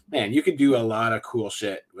 man, you could do a lot of cool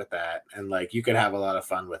shit with that. And like, you could have a lot of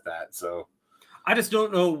fun with that. So I just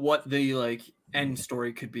don't know what the like end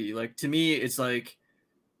story could be. Like, to me, it's like,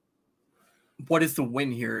 what is the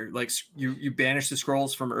win here? Like, you banish the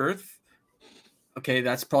Skrulls from Earth. Okay,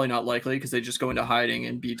 that's probably not likely because they just go into hiding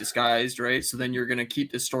and be disguised, right? So then you're going to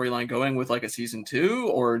keep this storyline going with like a season 2,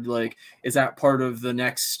 or like, is that part of the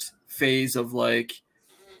next phase of like,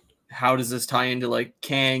 how does this tie into like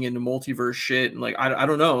Kang and the multiverse shit? And like, I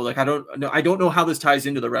don't know. Like, I don't know how this ties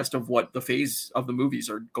into the rest of what the phase of the movies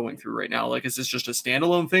are going through right now. Like, is this just a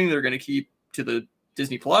standalone thing they're going to keep to the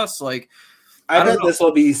Disney Plus. Like, I bet this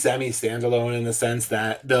will be semi-standalone in the sense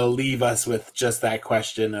that they'll leave us with just that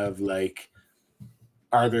question of like,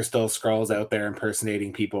 are there still Skrulls out there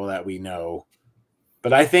impersonating people that we know?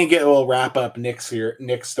 But I think it will wrap up Nick's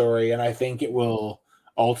story, and I think it will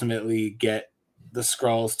ultimately get the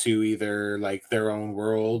Skrulls to either like their own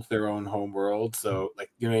world, their own home world. So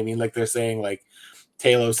like, you know what I mean? Like they're saying like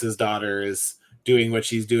Talos's daughter is doing what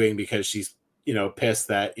she's doing because she's, you know, pissed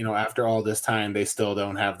that, you know, after all this time, they still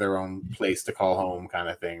don't have their own place to call home kind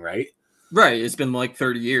of thing. Right. Right. It's been like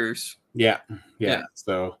 30 years. Yeah.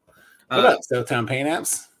 So what up, Southtown Pain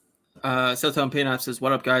Apps? Southtown Pain Apps says,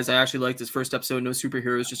 what up, guys? I actually liked this first episode. No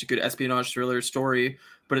superheroes, just a good espionage thriller story,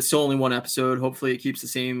 but it's still only one episode. Hopefully it keeps the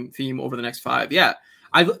same theme over the next 5. Yeah.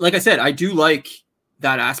 Like I said, I do like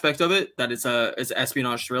that aspect of it, that it's an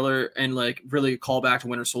espionage thriller and like really a callback to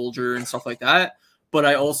Winter Soldier and stuff like that. But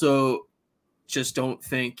I also just don't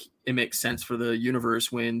think it makes sense for the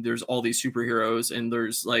universe when there's all these superheroes and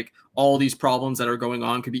there's like all these problems that are going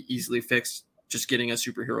on could be easily fixed just getting a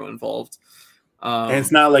superhero involved. And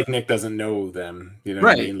it's not like Nick doesn't know them, you know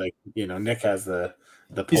what I mean? Like, you know, Nick has the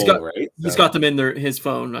pull, right? So, he's got them in his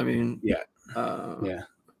phone. I mean, yeah.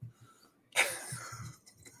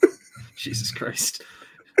 Jesus Christ.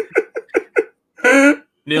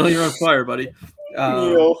 Neil, you're on fire, buddy.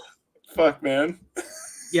 Neil, fuck, man.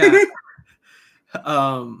 Yeah.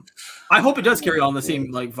 I hope it does carry on the same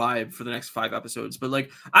like vibe for the next 5 episodes, but like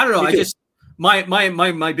I don't know. I just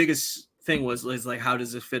my biggest thing was like, how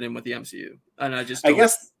does it fit in with the MCU? And I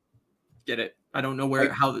guess get it. I don't know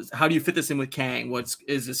how do you fit this in with Kang?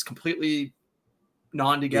 Is this completely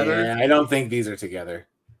non-together? Yeah, I don't think these are together.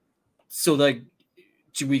 So like,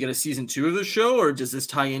 do we get a season 2 of the show, or does this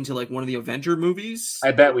tie into like one of the Avenger movies?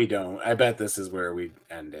 I bet we don't. I bet this is where we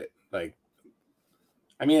end it. Like,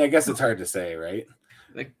 I mean, I guess it's hard to say, right?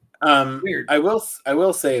 Like, weird. I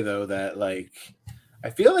will say though that like,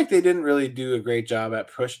 I feel like they didn't really do a great job at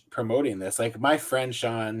promoting this. Like my friend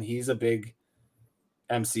Sean, he's a big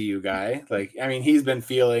MCU guy. Like, I mean, he's been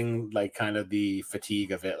feeling like kind of the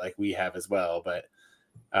fatigue of it, like we have as well. But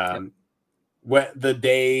when the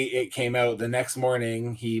day it came out, the next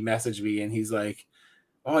morning, he messaged me and he's like,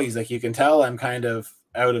 you can tell I'm kind of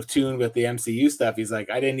out of tune with the MCU stuff. He's like,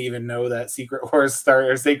 I didn't even know that Secret Wars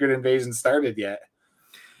or Secret Invasion started yet.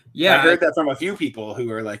 Yeah, I heard that from a few people who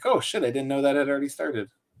were like, "Oh shit, I didn't know that had already started."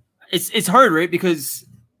 It's hard, right? Because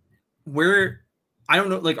I don't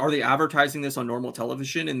know, like, are they advertising this on normal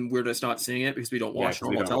television and we're just not seeing it because we don't watch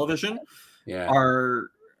normal television? Yeah.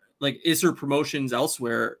 Is there promotions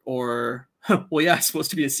elsewhere, or well, yeah, it's supposed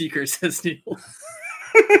to be a secret, says Neil.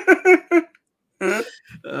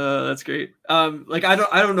 That's great. Like I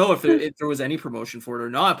don't know if there was any promotion for it or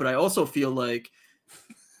not, but I also feel like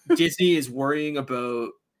Disney is worrying about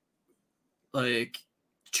like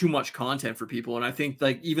too much content for people, and I think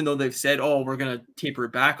like even though they've said, oh, we're gonna taper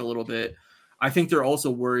it back a little bit, I think they're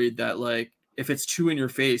also worried that like if it's too in your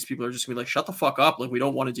face, people are just gonna be like, shut the fuck up, like we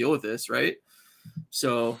don't want to deal with this, right?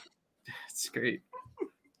 So it's great.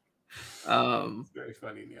 It's very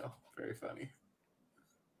funny, Neil. Very funny.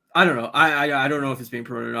 I don't know. I don't know if it's being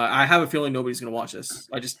promoted or not. I have a feeling nobody's gonna watch this.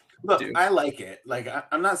 I just do. I like it. Like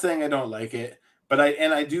I'm not saying I don't like it. But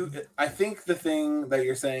I think the thing that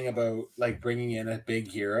you're saying about like bringing in a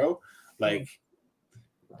big hero, like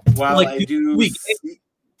while like, I do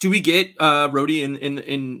we get Rhodey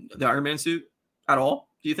in the Iron Man suit at all?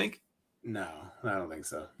 Do you think? No, I don't think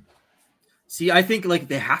so. See, I think like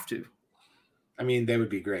they have to. I mean, they would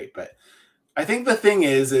be great, but I think the thing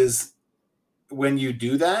is when you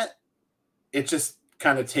do that, it just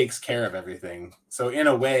kind of takes care of everything. So in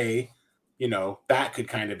a way, you know, that could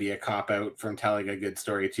kind of be a cop-out from telling a good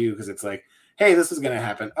story, too, because it's like, hey, this is going to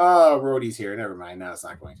happen. Oh, Rhodey's here. Never mind. Now it's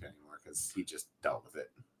not going to anymore because he just dealt with it.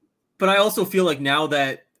 But I also feel like now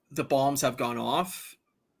that the bombs have gone off,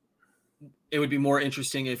 it would be more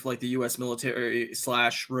interesting if, like, the U.S. military /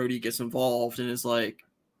 Rhodey gets involved and is like,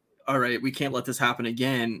 all right, we can't let this happen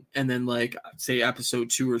again. And then, like, say episode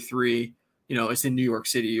 2 or 3, you know, it's in New York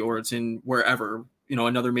City or it's in wherever, you know,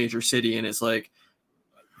 another major city. And it's like,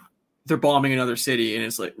 they're bombing another city and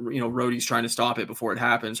it's like, you know, Rhodey's trying to stop it before it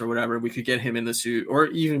happens or whatever. We could get him in the suit, or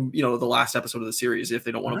even, you know, the last episode of the series, if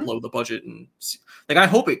they don't want to blow the budget. And like, I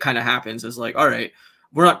hope it kind of happens as like, all right,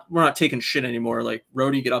 we're not taking shit anymore. Like,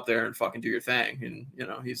 Rhodey, get up there and fucking do your thing. And, you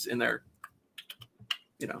know, he's in there,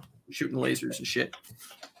 you know, shooting lasers and shit.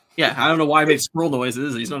 Yeah. I don't know why I made squirrel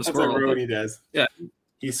noises. He's not a squirrel. That's what Rhodey does. Yeah.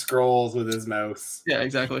 He scrolls with his mouse. Yeah,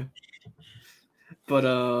 exactly. But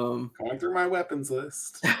going through my weapons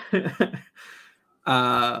list. Yeah,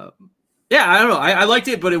 I don't know. I liked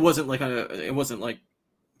it, but it wasn't like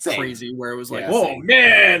crazy where it was like, oh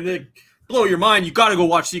man, they blow your mind. You got to go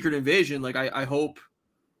watch Secret Invasion. Like I hope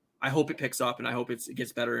it picks up and I hope it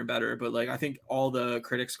gets better and better. But like I think all the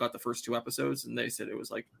critics got the first 2 episodes and they said it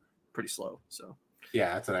was like pretty slow. So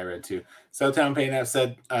yeah, that's what I read too. So Town Pain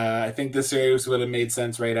said, I think this series would have made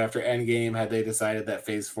sense right after Endgame had they decided that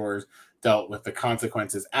Phase 4 dealt with the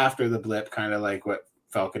consequences after the blip, kind of like what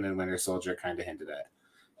Falcon and Winter Soldier kind of hinted at.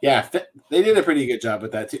 Yeah, they did a pretty good job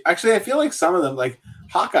with that too. Actually, I feel like some of them, like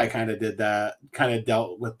Hawkeye, kind of did that, kind of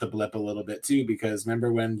dealt with the blip a little bit too. Because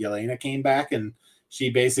remember when Yelena came back and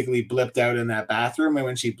she basically blipped out in that bathroom, and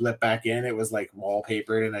when she blipped back in, it was like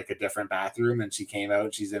wallpapered in like a different bathroom, and she came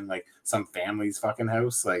out, she's in like some family's fucking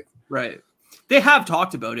house, like right. They have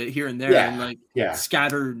talked about it here and there, and like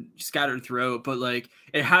scattered throughout, but like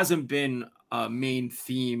it hasn't been a main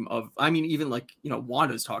theme of. I mean, even like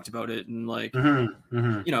Wanda's talked about it and like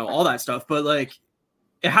all that stuff, but like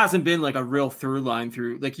it hasn't been like a real through line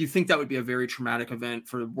through. Like you think that would be a very traumatic event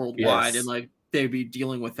for worldwide, and like they'd be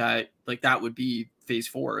dealing with that. Like that would be Phase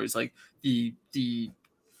 4. Is like the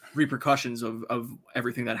repercussions of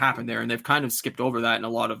everything that happened there, and they've kind of skipped over that in a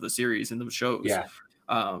lot of the series and the shows. Yeah.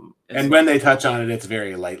 And when they touch on it, it's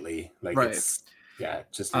very lightly, like it's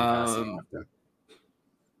just so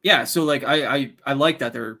like I like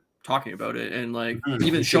that they're talking about it and like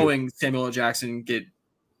even showing Samuel L. Jackson get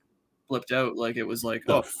blipped out, like it was like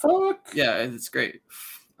fuck yeah, it's great.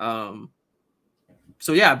 So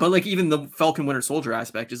yeah, but like even the Falcon Winter Soldier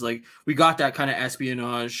aspect is like we got that kind of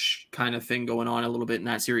espionage kind of thing going on a little bit in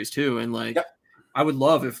that series too, and like I would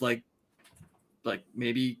love if like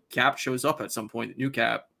maybe Cap shows up at some point, new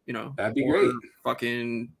Cap, that'd be great.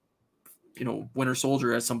 Fucking, Winter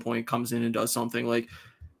Soldier at some point comes in and does something. Like,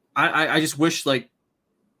 I just wish like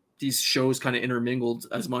these shows kind of intermingled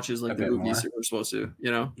as much as like the movies were supposed to,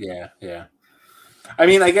 Yeah. I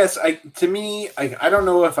mean, I guess I don't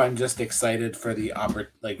know if I'm just excited for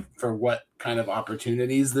for what kind of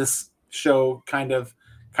opportunities this show kind of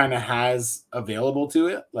has available to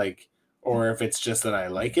it, like, or if it's just that I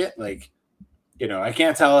like it, like. I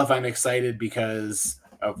can't tell if I'm excited because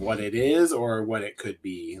of what it is or what it could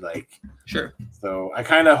be. Like, sure. So I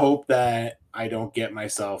kind of hope that I don't get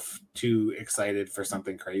myself too excited for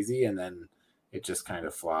something crazy and then it just kind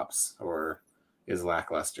of flops or is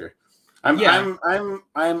lackluster. I'm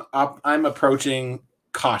approaching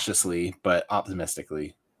cautiously but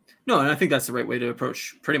optimistically. No, and I think that's the right way to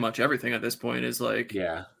approach pretty much everything at this point. Is like,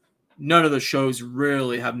 none of the shows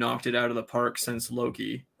really have knocked it out of the park since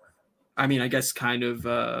Loki. I mean, I guess kind of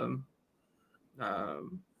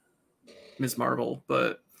Ms. Marvel,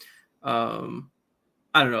 but I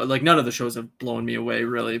don't know. Like none of the shows have blown me away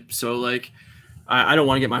really. So like, I don't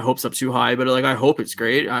want to get my hopes up too high, but like I hope it's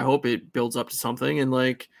great. I hope it builds up to something, and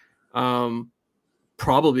like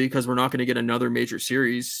probably because we're not going to get another major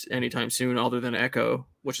series anytime soon, other than Echo,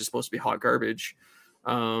 which is supposed to be hot garbage.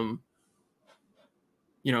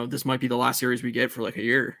 This might be the last series we get for like a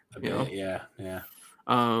year. Yeah.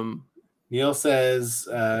 Neil says,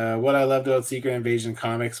 what I loved about Secret Invasion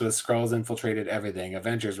comics was Skrulls infiltrated everything.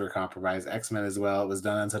 Avengers were compromised. X-Men as well. It was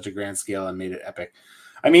done on such a grand scale and made it epic.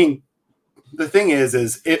 I mean, the thing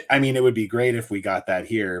is it would be great if we got that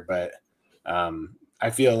here, but I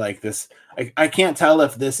feel like this, I can't tell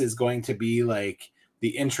if this is going to be like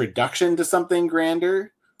the introduction to something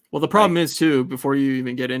grander. Well, the problem is too, before you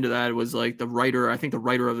even get into that, was like the writer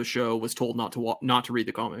of the show was told not to read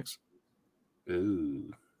the comics.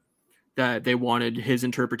 Ooh. That they wanted his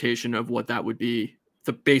interpretation of what that would be.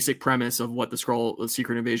 The basic premise of what the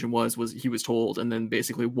Secret Invasion was he was told, and then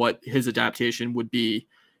basically what his adaptation would be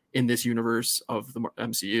in this universe of the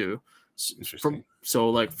MCU. From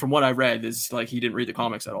what I read, is like he didn't read the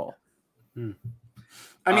comics at all.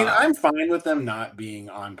 I mean, I'm fine with them not being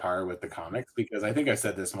on par with the comics because I think I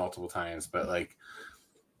said this multiple times, but like,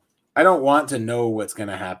 I don't want to know what's going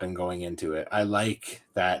to happen going into it. I like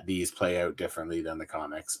that these play out differently than the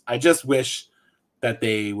comics. I just wish that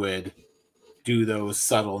they would do those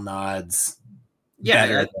subtle nods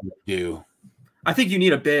better than they do. I think you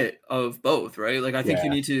need a bit of both, right? Like, I think you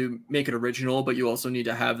need to make it original, but you also need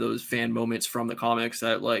to have those fan moments from the comics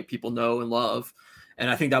that like people know and love. And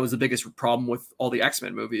I think that was the biggest problem with all the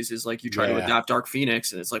X-Men movies is like you try to adapt Dark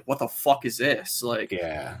Phoenix and it's like, what the fuck is this? Like,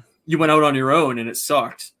 you went out on your own and it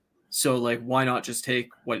sucked. So like, why not just take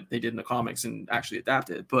what they did in the comics and actually adapt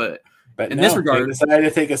it? But in this regard, they decided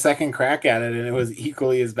to take a second crack at it, and it was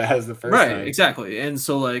equally as bad as the first. Right, exactly. And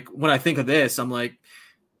so like, when I think of this, I'm like,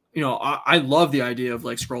 I love the idea of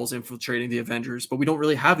like Skrulls infiltrating the Avengers, but we don't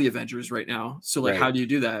really have the Avengers right now. So like, how do you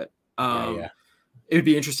do that? It would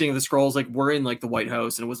be interesting if the Skrulls like were in like the White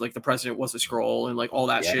House and it was like the president was a Skrull and like all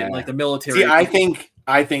that shit and like the military. See, I think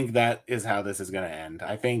I think that is how this is going to end.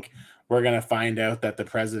 I think we're going to find out that the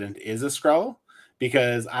president is a Skrull,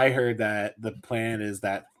 because I heard that the plan is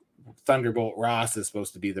that Thunderbolt Ross is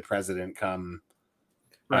supposed to be the president come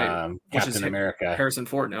Captain America. Harrison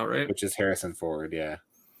Ford now, right? Which is Harrison Ford, yeah.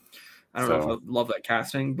 I don't know if I love that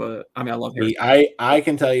casting, but I mean, I love Harrison. I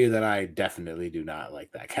can tell you that I definitely do not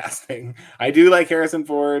like that casting. I do like Harrison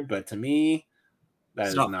Ford, but to me,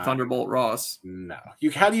 it's not Thunderbolt Ross. No.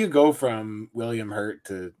 How do you go from William Hurt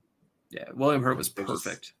to... Yeah, William Hurt was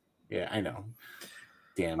perfect. Yeah, I know.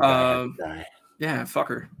 Damn guy. Yeah,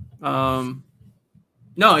 fucker.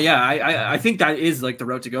 No, yeah, I think that is like the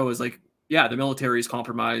route to go, is like, yeah, the military is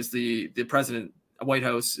compromised, the president, White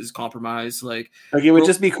House is compromised. Like it would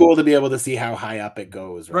just be cool to be able to see how high up it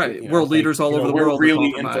goes, right? World leaders all over the world are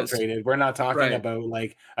really infiltrated. We're not talking about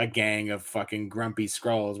like a gang of fucking grumpy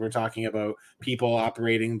Skrulls. We're talking about people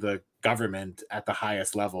operating the government at the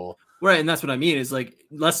highest level. Right, and that's what I mean, is like,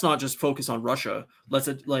 let's not just focus on Russia. Let's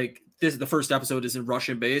like, the first episode is in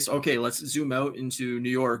Russian base. Okay, let's zoom out into New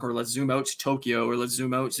York, or let's zoom out to Tokyo, or let's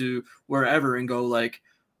zoom out to wherever and go like,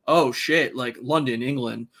 oh shit, like London,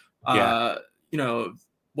 England.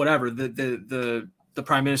 Whatever, the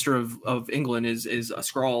prime minister of England is a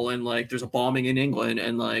Skrull, and like there's a bombing in England,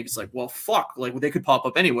 and like it's like, well, fuck, like they could pop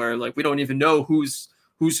up anywhere. Like we don't even know who's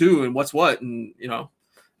who and what's what, and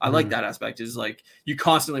I like that aspect, is like you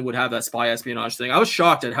constantly would have that spy espionage thing. I was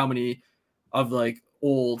shocked at how many of like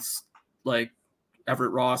old, like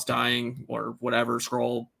Everett Ross dying or whatever,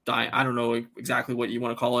 Skrull dying. I don't know exactly what you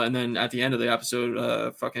want to call it. And then at the end of the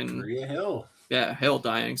episode, fucking Maria Hill. Yeah, Hill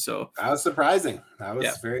dying. So that was surprising. I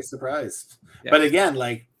was very surprised. Yeah. But again,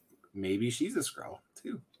 like maybe she's a Skrull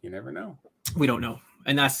too. You never know. We don't know,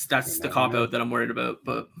 and that's the cop out that I'm worried about.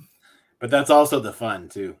 But that's also the fun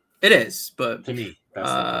too. It is, but to me,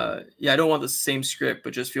 I don't want the same script,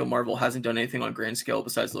 but just feel Marvel hasn't done anything on grand scale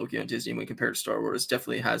besides Loki on Disney when compared to Star Wars.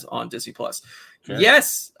 Definitely has on Disney Plus. Sure.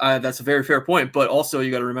 Yes, that's a very fair point. But also,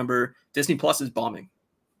 you got to remember Disney Plus is bombing.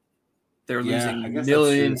 They're losing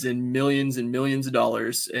millions and millions and millions of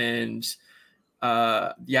dollars. And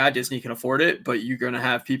Disney can afford it, but you're going to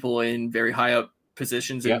have people in very high up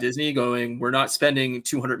positions in Disney going, we're not spending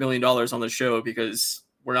 $200 million on the show because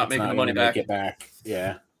we're not making the money back. Make it back.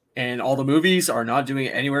 Yeah. And all the movies are not doing it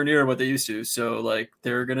anywhere near what they used to. So like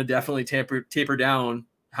they're going to definitely taper down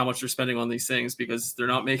how much they're spending on these things because they're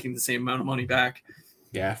not making the same amount of money back.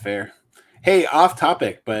 Yeah, fair. Hey, off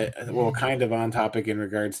topic, but kind of on topic in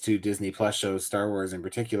regards to Disney Plus shows, Star Wars in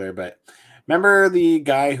particular. But remember the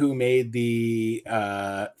guy who made the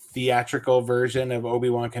theatrical version of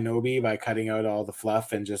Obi-Wan Kenobi by cutting out all the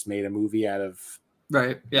fluff and just made a movie out of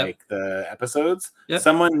like the episodes? Yep.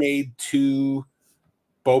 Someone made 2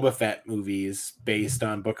 Boba Fett movies based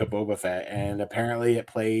on Book of Boba Fett, and apparently it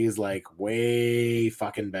plays like way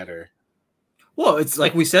fucking better. Well, it's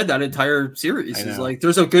like we said, that entire series is like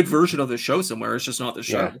there's a good version of the show somewhere. It's just not the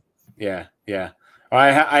show. Yeah. Well,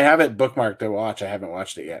 I have it bookmarked to watch. I haven't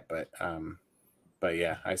watched it yet, but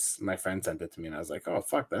yeah, my friend sent it to me, and I was like, oh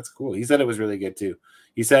fuck, that's cool. He said it was really good too.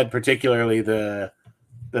 He said particularly the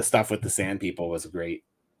stuff with the Sand People was great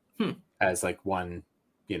as like one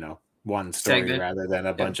story segment, rather than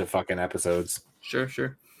a bunch of fucking episodes.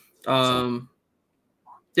 Sure. I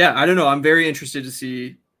don't know. I'm very interested to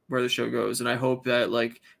see where the show goes, and I hope that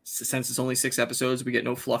like since it's only 6 episodes, we get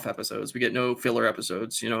no fluff episodes, we get no filler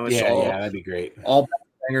episodes. That'd be great. All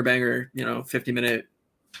banger 50-minute,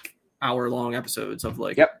 hour-long episodes of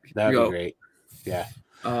like. Yep, that'd be great. Yeah,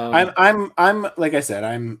 I'm like I said,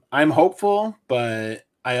 I'm hopeful, but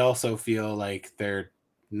I also feel like they're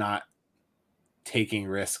not taking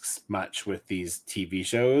risks much with these TV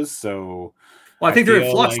shows. So, I think they're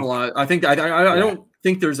in flux a lot. I think I don't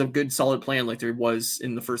think there's a good solid plan like there was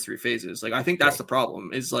in the first 3 phases. Like I think that's the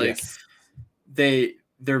problem. Is like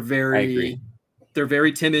they're very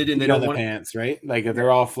timid and they don't want pants, right? Like they're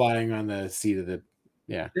all flying on the seat of the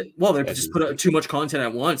Well, they just put out too much content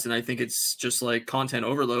at once, and I think it's just like content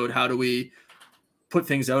overload. How do we put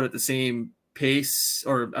things out at the same pace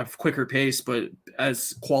or a quicker pace, but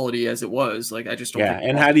as quality as it was? Like I just don't.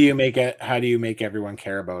 And how do you make everyone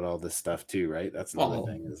care about all this stuff too? Right. That's another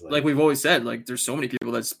thing. Is like we've always said, like there's so many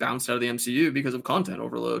people that's bounced out of the MCU because of content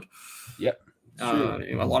overload. Yep.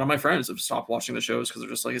 A lot of my friends have stopped watching the shows because they're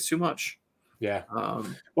just like, it's too much. Yeah.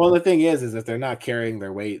 Well, the thing is if they're not carrying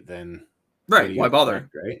their weight, then why bother?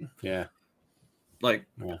 Right. Yeah.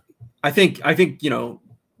 I think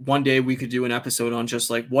one day we could do an episode on just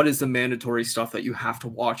like what is the mandatory stuff that you have to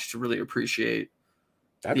watch to really appreciate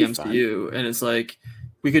the MCU. Fun. And it's like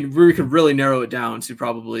we could really narrow it down to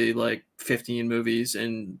probably like 15 movies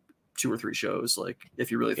and 2 or 3 shows, like if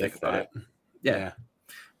you really think about it. Yeah.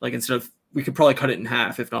 Like instead of, we could probably cut it in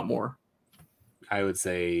half, if not more. I would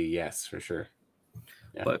say yes, for sure.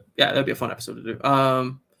 Yeah. But yeah, that'd be a fun episode to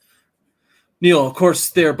do. Neil, of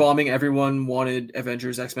course, they're bombing. Everyone wanted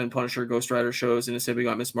Avengers, X-Men, Punisher, Ghost Rider shows, and instead we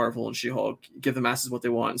got Miss Marvel and She-Hulk. Give the masses what they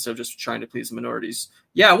want instead of just trying to please the minorities.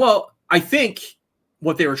 Yeah, well, I think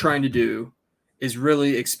what they were trying to do is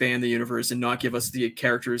really expand the universe and not give us the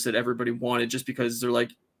characters that everybody wanted just because they're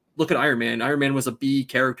like, look at Iron Man. Iron Man was a B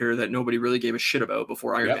character that nobody really gave a shit about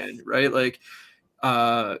before Iron Man, right? Like,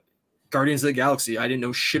 Guardians of the Galaxy, I didn't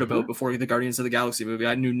know shit about before the Guardians of the Galaxy movie.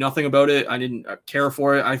 I knew nothing about it. I didn't care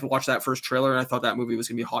for it. I watched that first trailer and I thought that movie was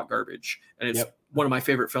going to be hot garbage. And it's one of my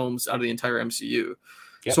favorite films out of the entire MCU.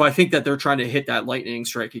 So I think that they're trying to hit that lightning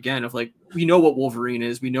strike again of like, we know what Wolverine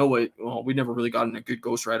is. We know what, well, we never really got in a good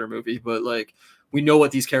Ghost Rider movie, but like, we know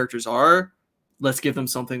what these characters are. Let's give them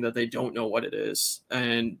something that they don't know what it is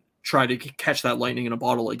and try to catch that lightning in a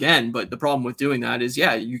bottle again. But the problem with doing that is,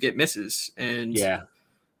 you get misses. And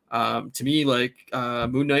to me, like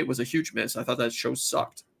Moon Knight was a huge miss. I thought that show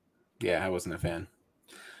sucked. Yeah, I wasn't a fan.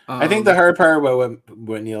 I think the hard part about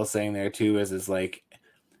what Neil's saying there too is like,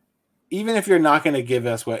 even if you're not going to give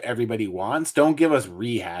us what everybody wants, don't give us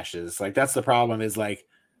rehashes. Like that's the problem. Is like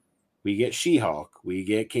we get She-Hulk, we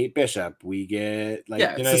get Kate Bishop, we get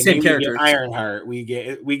like the same character, Ironheart. We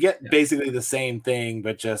get basically the same thing,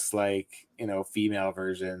 but just like female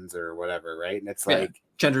versions or whatever, right? And it's like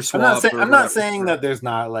gender swap. I'm not saying that there's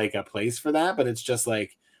not like a place for that, but it's just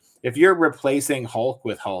like if you're replacing Hulk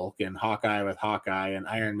with Hulk and Hawkeye with Hawkeye and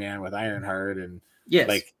Iron Man with Ironheart and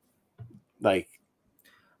like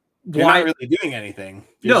you're not really doing anything.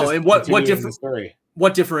 You're and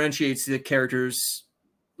what differentiates the characters,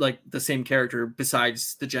 like the same character,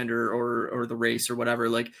 besides the gender or the race or whatever?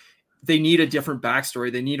 Like they need a different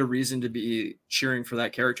backstory. They need a reason to be cheering for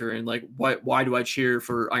that character. And like, why do I cheer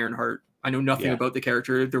for Ironheart? I know nothing about the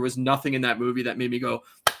character. There was nothing in that movie that made me go,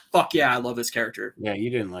 fuck yeah, I love this character. Yeah,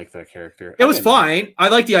 you didn't like that character. It was fine. I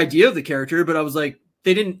liked the idea of the character, but I was like,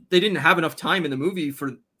 they didn't have enough time in the movie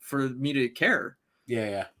for me to care.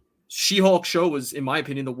 Yeah. She-Hulk show was, in my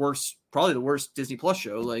opinion, probably the worst Disney Plus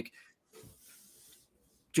show. Like,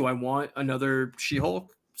 do I want another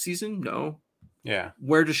She-Hulk season? No. Yeah.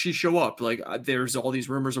 Where does she show up? Like, there's all these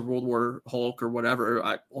rumors of World War Hulk or whatever.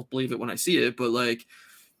 I'll believe it when I see it, but like,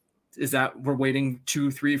 is that we're waiting 2,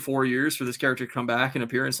 3, 4 years for this character to come back and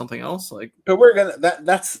appear in something else? Like, but we're gonna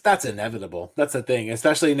that's inevitable. That's the thing,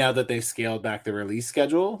 especially now that they've scaled back the release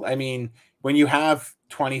schedule. I mean, when you have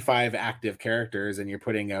 25 active characters and you're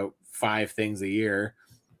putting out 5 things a year,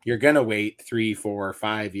 you're gonna wait 3, 4,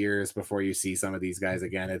 5 years before you see some of these guys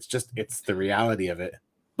again. It's the reality of it.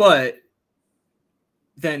 But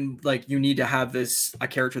then like you need to have a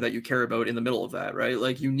character that you care about in the middle of that, right?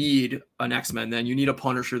 Like you need an X-Men, then you need a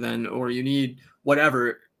Punisher, then, or you need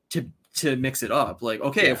whatever to mix it up. Like,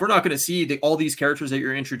 okay, if we're not going to see all these characters that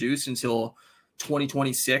you're introduced until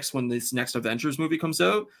 2026 when this next Avengers movie comes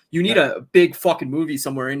out, you need a big fucking movie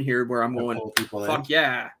somewhere in here where I'm going, fuck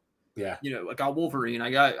yeah. I got Wolverine,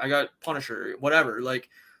 I got Punisher, whatever. Like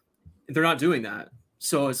they're not doing that,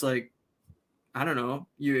 so it's like, I don't know.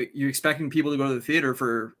 You're expecting people to go to the theater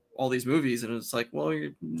for all these movies, and it's like, well,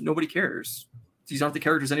 nobody cares. These aren't the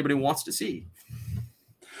characters anybody wants to see.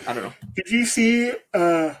 I don't know. Did you see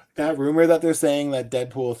that rumor that they're saying that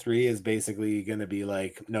Deadpool 3 is basically going to be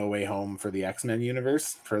like No Way Home for the X-Men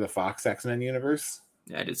universe, for the Fox X-Men universe?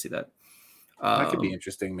 Yeah, I did see that. That could be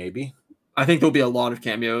interesting, maybe. I think there'll be a lot of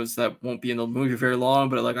cameos that won't be in the movie very long,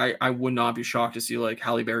 but like I would not be shocked to see like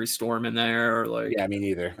Halle Berry Storm in there, or like me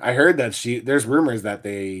neither. I heard that there's rumors that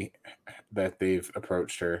they've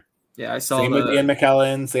approached her. Yeah, I saw same with Ian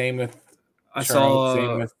McKellen, same with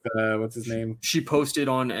same with what's his name? She posted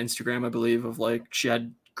on Instagram, I believe, of like she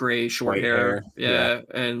had gray short hair. Yeah,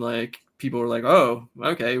 and like people were like, "Oh,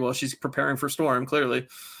 okay, well she's preparing for Storm, clearly."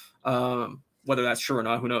 Whether that's true or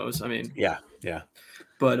not, who knows? I mean, yeah.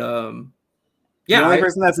 But the only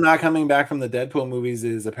person that's not coming back from the Deadpool movies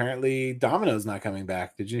is apparently Domino's not coming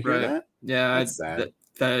back. Did you hear that? Yeah, that's sad.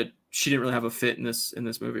 That she didn't really have a fit in this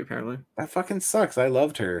movie. Apparently, that fucking sucks. I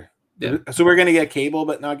loved her. Yeah. So we're gonna get Cable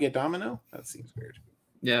but not get Domino? That seems weird.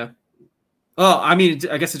 Yeah. Oh, I mean,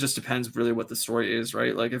 I guess it just depends really what the story is,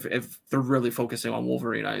 right? Like if they're really focusing on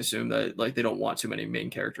Wolverine, I assume that like they don't want too many main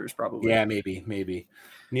characters, probably. Yeah, maybe.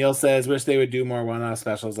 Neil says, wish they would do more one-off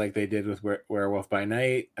specials like they did with Werewolf by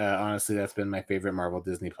Night. Honestly, that's been my favorite Marvel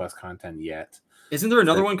Disney Plus content yet. Isn't there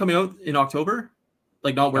another one coming out in October?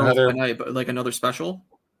 Like not Werewolf by Night, but like another special?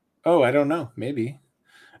 Oh, I don't know. Maybe.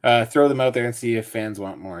 Throw them out there and see if fans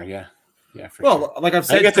want more. Yeah, for sure. Like I've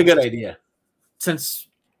said, I think it's a good idea. Since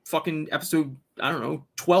fucking episode, I don't know,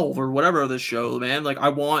 12 or whatever of this show, man. Like, I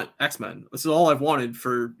want X-Men. This is all I've wanted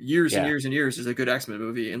for years and years and years, is a good X-Men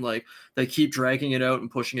movie. And like, they keep dragging it out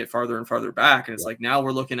and pushing it farther and farther back. And it's like, now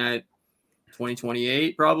we're looking at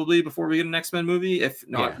 2028 probably before we get an X-Men movie, if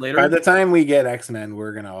not later. By the time we get X-Men,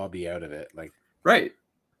 we're gonna all be out of it. Like, right.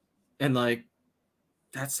 And like,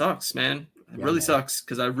 that sucks, man. It really sucks,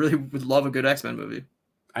 because I really would love a good X-Men movie.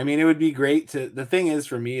 I mean, it would be great to. The thing is,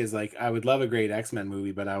 for me, is like, I would love a great X-Men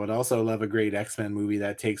movie, but I would also love a great X-Men movie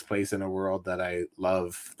that takes place in a world that I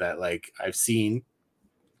love, that like I've seen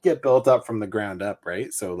get built up from the ground up,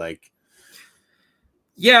 right? So like,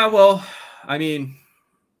 yeah, well, I mean,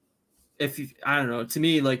 I don't know, to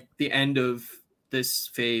me, like, the end of this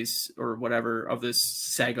phase or whatever of this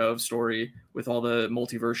saga of story with all the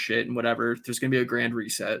multiverse shit and whatever, there's gonna be a grand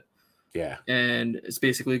reset. Yeah. And it's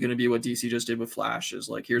basically going to be what DC just did with Flash, is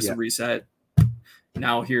like, here's the reset.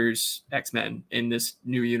 Now here's X-Men in this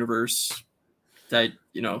new universe that,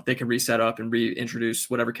 you know, they can reset up and reintroduce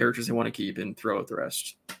whatever characters they want to keep and throw out the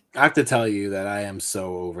rest. I have to tell you that I am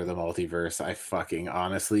so over the multiverse. I fucking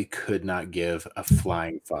honestly could not give a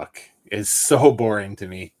flying fuck. It's so boring to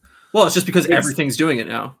me. Well, it's just because everything's doing it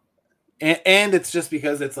now. And it's just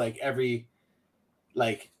because it's like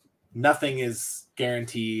nothing is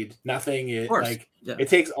guaranteed. Nothing is like, it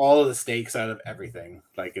takes all of the stakes out of everything.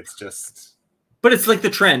 Like, it's just, but it's like the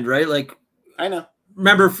trend, right? Like, I know.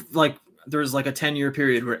 Remember, like, there was like a 10-year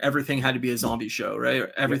period where everything had to be a zombie show, right?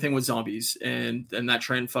 Everything was zombies, and that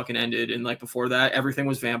trend fucking ended. And like, before that, everything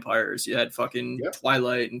was vampires. You had fucking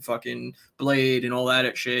Twilight and fucking Blade and all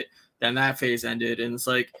that shit. Then that phase ended, and it's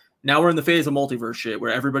like, now we're in the phase of multiverse shit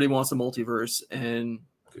where everybody wants a multiverse. And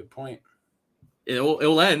good point.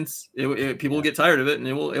 It'll end. People will get tired of it, and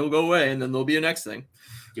it will go away, and then there'll be a next thing.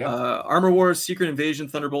 Armor Wars, Secret Invasion,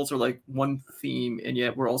 Thunderbolts are like one theme, and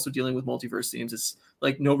yet we're also dealing with multiverse themes. It's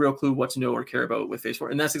like no real clue what to know or care about with Phase 4,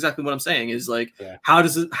 and that's exactly what I'm saying. Is like, how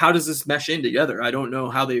does this mesh in together? I don't know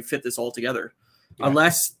how they fit this all together,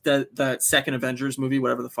 unless that second Avengers movie,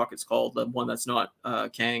 whatever the fuck it's called, the one that's not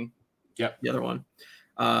Kang, the other one.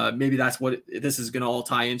 Maybe that's what this is going to all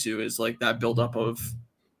tie into, is like that buildup of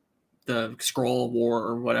the Skrull War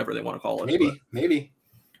or whatever they want to call it. Maybe.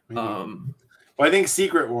 Well, I think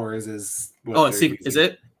Secret Wars is what is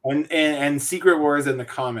it? And Secret Wars in the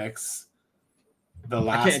comics, the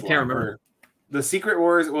last I can't remember. The Secret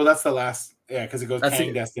Wars, well, that's the last, because it goes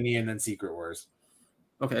Kang Destiny and then Secret Wars.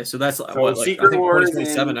 Okay, so that's Secret Wars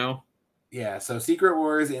 2027 now. Yeah, so Secret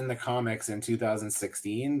Wars in the comics in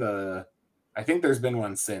 2016, I think there's been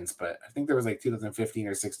one since, but I think there was like 2015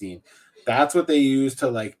 or 16. That's what they used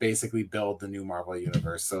to like basically build the new Marvel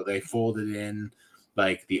universe. So they folded in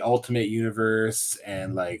like the Ultimate Universe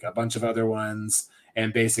and like a bunch of other ones.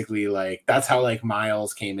 And basically like, that's how like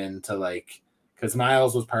Miles came into like, because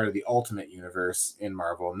Miles was part of the Ultimate Universe in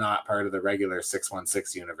Marvel, not part of the regular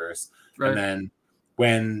 616 universe. Right. And then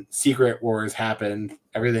when Secret Wars happened,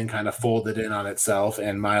 everything kind of folded in on itself,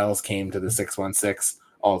 and Miles came to the 616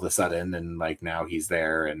 all of a sudden, and like now he's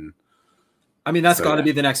there. And I mean, that's got to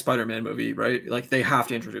be the next Spider-Man movie, right? Like, they have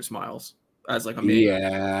to introduce Miles as like a main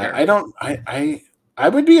character. I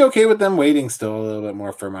would be okay with them waiting still a little bit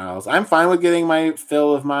more for Miles. I'm fine with getting my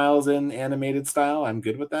fill of Miles in animated style. I'm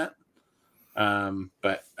good with that.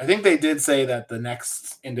 But I think they did say that the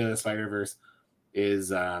next Into the Spider-Verse is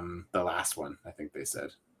the last one. I think they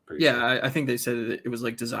said. I think they said that it was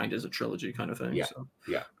like designed as a trilogy kind of thing.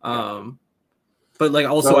 Yeah. But like,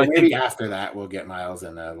 also, so I maybe think after that we'll get Miles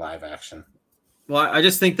in a live action. Well, I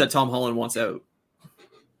just think that Tom Holland wants out.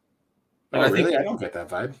 Like, really? I don't get that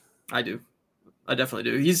vibe. I do. I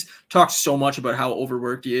definitely do. He's talked so much about how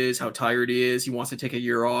overworked he is, how tired he is. He wants to take a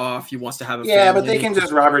year off. He wants to have a family. But they can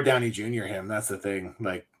just Robert Downey Jr. him. That's the thing.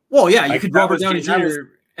 Like, well, yeah, you could Robert Downey Jr.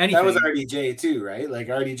 anything. That was RDJ too, right? Like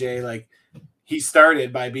RDJ, like he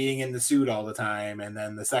started by being in the suit all the time, and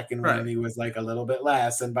then the second one he was like a little bit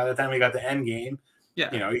less. And by the time we got to Endgame,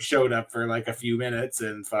 he showed up for like a few minutes,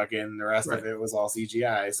 and fucking the rest of it was all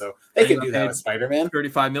CGI. So they can do that with Spider-Man.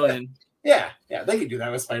 $35 million. Yeah, they could do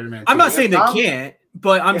that with Spider-Man. I'm not saying they can't,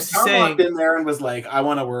 but I'm saying Tom walked in there and was like, I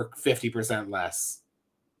want to work 50% less.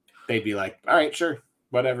 They'd be like, all right, sure,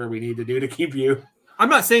 whatever we need to do to keep you. I'm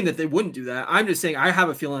not saying that they wouldn't do that. I'm just saying I have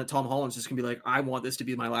a feeling that Tom Holland's just gonna be like, I want this to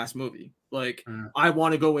be my last movie. Like, I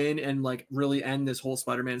want to go in and like really end this whole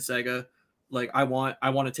Spider-Man saga. Like, I want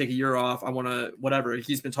to take a year off. I want to whatever.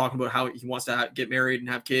 He's been talking about how he wants to get married and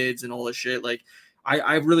have kids and all this shit. Like,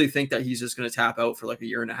 I really think that he's just going to tap out for like a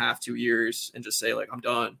year and a half, 2 years, and just say like, I'm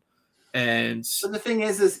done. And but the thing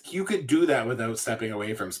is you could do that without stepping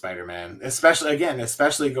away from Spider-Man, especially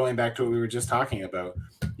going back to what we were just talking about.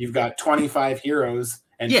 You've got 25 heroes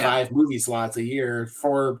and 5 movie slots a year,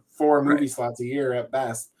 four movie slots a year at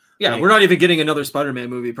best. Yeah, like, we're not even getting another Spider-Man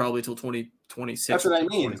movie probably till 2026. That's what I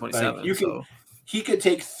mean. 2027. Like, he could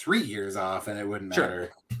take 3 years off and it wouldn't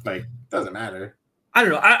matter. Like, doesn't matter. I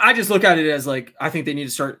don't know. I just look at it as like, I think they need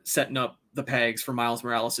to start setting up the pegs for Miles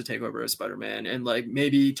Morales to take over as Spider-Man, and like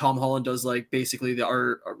maybe Tom Holland does like basically the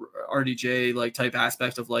RDJ like type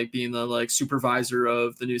aspect of like being the like supervisor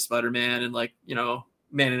of the new Spider-Man, and like, you know,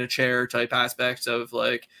 man in a chair type aspect of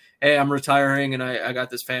like, hey, I'm retiring and I got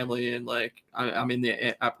this family, and like I'm in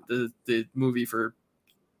the movie for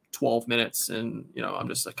 12 minutes, and you know, I'm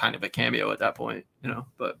just a kind of a cameo at that point, you know.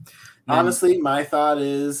 But honestly, my thought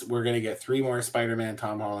is we're gonna get 3 more Spider-Man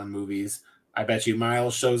Tom Holland movies. I bet you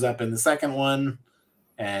Miles shows up in the second one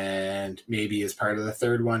and maybe is part of the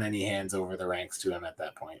third one, and he hands over the ranks to him at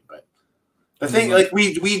that point. But the thing, like,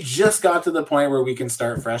 we just got to the point where we can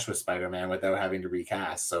start fresh with Spider-Man without having to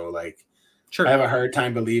recast. So like, I have a hard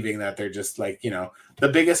time believing that they're just like, you know, the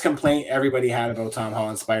biggest complaint everybody had about Tom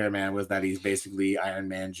Holland Spider-Man was that he's basically Iron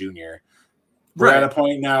Man Jr. We're at a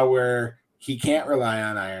point now where he can't rely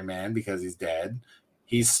on Iron Man because he's dead.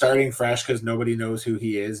 He's starting fresh because nobody knows who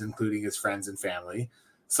he is, including his friends and family.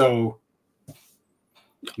 So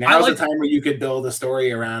now's the time where you could build a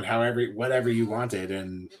story around whatever you wanted.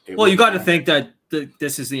 And you got to think that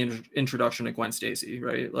this is the introduction to Gwen Stacy,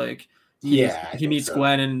 right? Like, he meets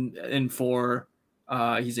Gwen in 4.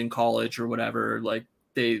 He's in college or whatever. Like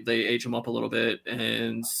they age him up a little bit,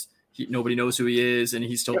 and nobody knows who he is, and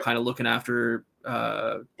he's still kind of looking after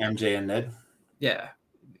MJ and Ned. Yeah.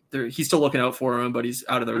 He's still looking out for them, but he's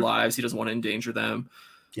out of their lives. He doesn't want to endanger them.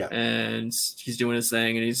 Yeah. And he's doing his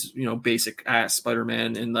thing, and he's, you know, basic ass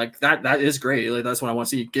Spider-Man. And like that is great. Like, that's what I want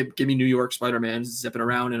to see. Give me New York Spider-Man zipping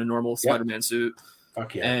around in a normal Spider-Man suit.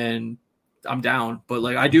 Fuck yeah. And I'm down. But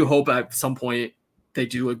like, I do hope at some point they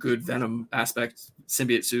do a good Venom aspect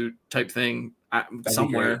symbiote suit type thing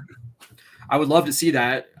somewhere. I would love to see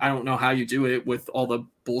that. I don't know how you do it with all the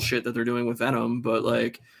bullshit that they're doing with Venom, but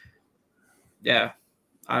like, yeah.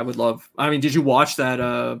 I would love. I mean, did you watch that?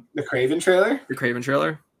 The Craven trailer? The Craven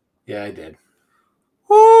trailer? Yeah, I did.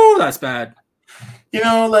 Woo, that's bad. You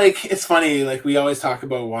know, like, it's funny. Like, we always talk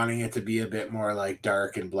about wanting it to be a bit more like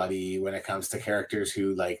dark and bloody when it comes to characters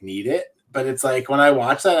who like need it. But it's like, when I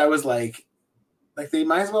watched that, I was like they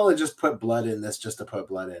might as well have just put blood in this just to put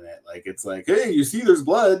blood in it. Like, it's like, hey, you see, there's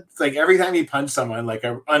blood. It's like every time he punched someone, like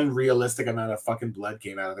an unrealistic amount of fucking blood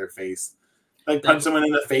came out of their face. Like, punch someone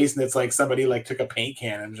in the face, and it's like somebody like took a paint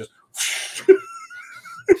can and just.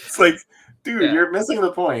 It's like, dude, you're missing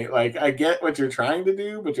the point. Like, I get what you're trying to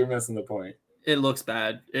do, but you're missing the point. It looks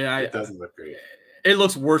bad. It doesn't look great. It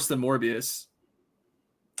looks worse than Morbius.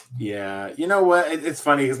 Yeah, you know what? It's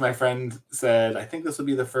funny because my friend said, I think this will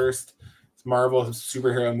be the first Marvel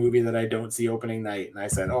superhero movie that I don't see opening night, and I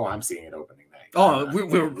said, oh, I'm seeing it opening night. Oh,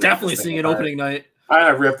 we're definitely seeing it opening night. I'm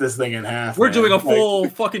gonna rip this thing in half. We're doing a full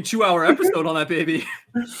fucking 2-hour episode on that baby.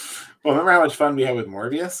 Well, remember how much fun we had with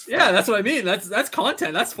Morbius? Yeah, that's what I mean. That's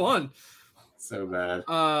content. That's fun. So bad.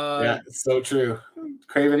 Yeah, it's so true.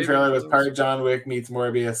 Craven trailer was part John Wick meets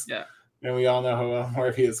Morbius. Yeah. And we all know how well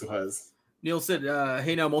Morbius was. Neil said,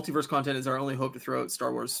 hey, now multiverse content is our only hope to throw out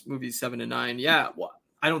Star Wars movies 7 and 9. Yeah, well,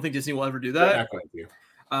 I don't think Disney will ever do that. They're not going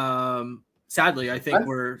to. Sadly, I think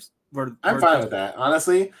I'm fine with that.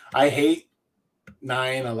 Honestly, I hate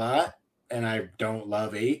 9 a lot, and I don't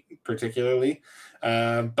love 8 particularly.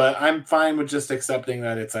 But I'm fine with just accepting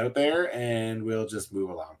that it's out there, and we'll just move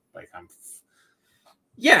along. Like,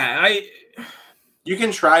 you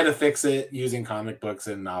can try to fix it using comic books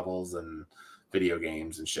and novels and video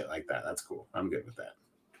games and shit like that. That's cool. I'm good with that.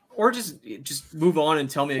 Or just move on and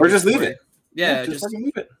tell me. Or just leave it. Yeah, just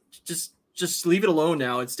leave it. Just leave it alone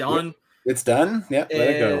now. It's done. Yep. It's done. Yeah, let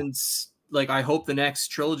it go. And like, I hope the next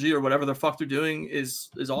trilogy or whatever the fuck they're doing is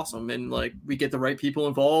awesome, and like we get the right people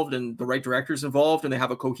involved and the right directors involved, and they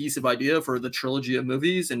have a cohesive idea for the trilogy of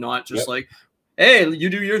movies, and not just like, hey, you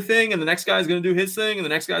do your thing, and the next guy's going to do his thing, and the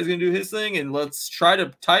next guy's going to do his thing, and let's try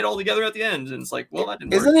to tie it all together at the end. And it's like, well, that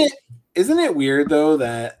didn't work. Isn't it weird though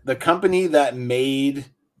that the company that made,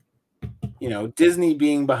 you know, Disney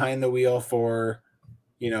being behind the wheel for,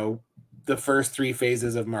 you know, the first 3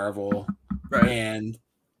 phases of Marvel, right, and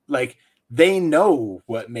like they know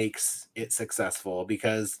what makes it successful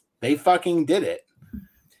because they fucking did it.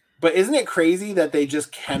 But isn't it crazy that they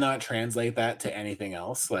just cannot translate that to anything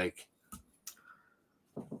else? Like,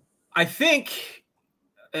 I think,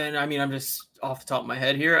 and I mean, I'm just off the top of my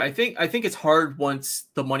head here. I think it's hard once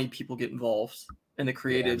the money people get involved and the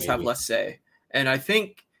creatives have less say. And I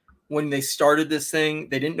think when they started this thing,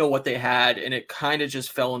 they didn't know what they had, and it kind of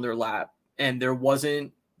just fell in their lap. And there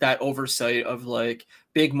wasn't that oversight of like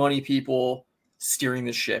big money people steering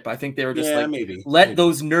the ship. I think they were just maybe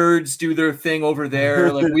those nerds do their thing over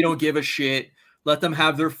there. Like, we don't give a shit. Let them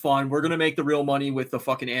have their fun. We're gonna make the real money with the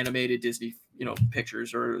fucking animated Disney,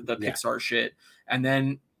 pictures or the Pixar shit. And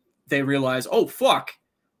then they realize, oh fuck,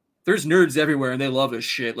 there's nerds everywhere and they love this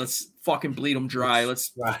shit. Let's fucking bleed them dry.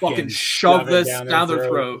 Let's fucking shove this down their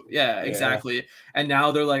throat. Yeah, exactly. And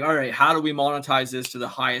now they're like, all right, how do we monetize this to the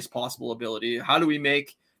highest possible ability? How do we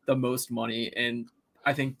make the most money? And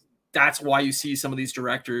I think that's why you see some of these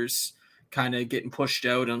directors kind of getting pushed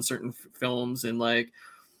out on certain films, and like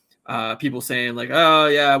people saying like, oh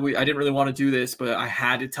yeah, I didn't really want to do this, but I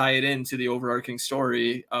had to tie it into the overarching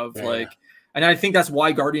story of and I think that's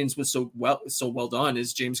why Guardians was so well done.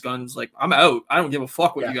 Is James Gunn's like, I'm out. I don't give a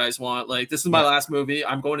fuck what you guys want. Like, this is my last movie.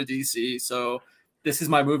 I'm going to DC, so this is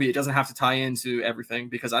my movie. It doesn't have to tie into everything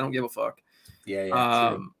because I don't give a fuck.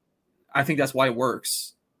 I think that's why it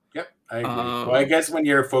works. Yep, I agree. Well, I guess when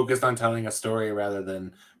you're focused on telling a story rather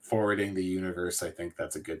than forwarding the universe, I think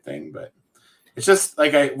that's a good thing. But it's just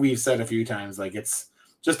like we've said a few times, like, it's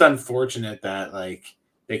just unfortunate that like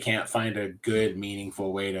they can't find a good,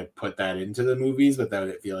 meaningful way to put that into the movies without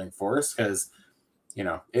it feeling forced. Because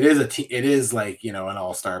it is like an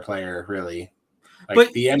all-star player, really. Like,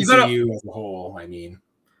 but the MCU as a whole, I mean.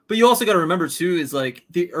 But you also got to remember too, is like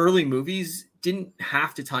the early movies didn't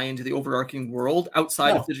have to tie into the overarching world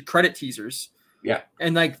outside of the credit teasers. Yeah.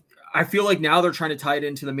 And like, I feel like now they're trying to tie it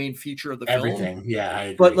into the main feature of the film. Everything. Yeah. I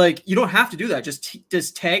agree. But like, you don't have to do that.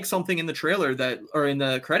 Just tag something in the trailer or in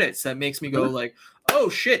the credits that makes me go like, oh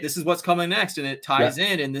shit, this is what's coming next. And it ties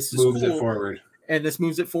in, and this is moves it forward. And this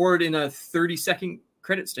moves it forward in a 30-second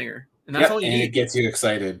credit stinger. And that's all you need. And it gets you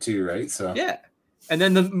excited too, right? So yeah. And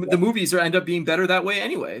then the movies end up being better that way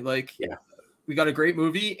anyway. Like, we got a great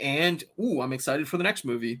movie, and I'm excited for the next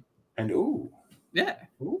movie. And you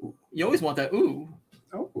always want that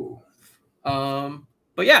Oh.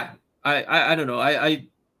 But yeah, I don't know.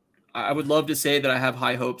 I would love to say that I have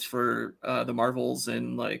high hopes for the Marvels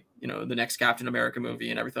and like, the next Captain America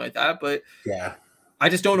movie and everything like that. But I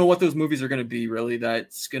just don't know what those movies are going to be. Really,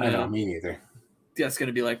 that's gonna. I don't mean either. That's going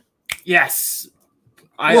to be like, yes.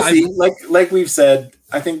 We'll see. Like we've said,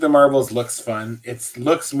 I think the Marvels looks fun. It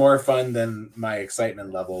looks more fun than my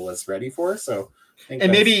excitement level was ready for. So,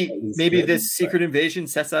 maybe this Secret Invasion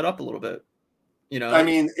sets that up a little bit. I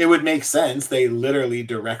mean, it would make sense. They literally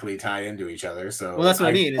directly tie into each other. So, well, that's what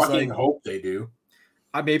I mean. I fucking hope they do.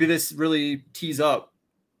 Maybe this really tees up,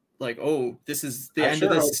 like, oh, this is the end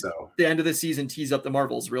of this. So. The end of the season tees up the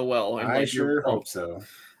Marvels real well. And I sure hope so.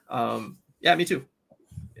 Yeah, me too.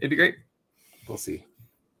 It'd be great. We'll see.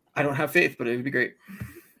 I don't have faith, but it would be great.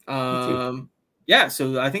 Yeah,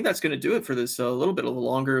 so I think that's going to do it for this a little bit of a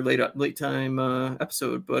longer late time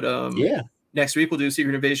episode. But next week we'll do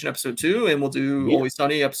Secret Invasion episode 2, and we'll do Always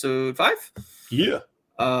Sunny episode 5. Yeah.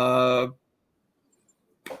 I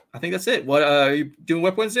think that's it. What are you doing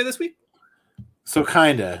Web Wednesday this week? So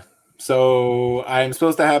kinda. So I'm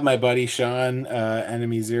supposed to have my buddy Sean,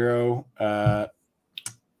 Enemy Zero,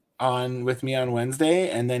 on with me on Wednesday,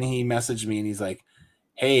 and then he messaged me and he's like,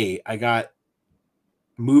 hey, I got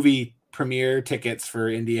movie premiere tickets for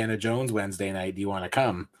Indiana Jones Wednesday night. Do you want to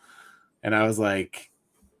come? And I was like,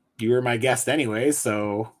 you were my guest anyway,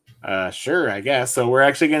 so sure, I guess. So we're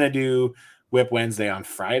actually going to do Whip Wednesday on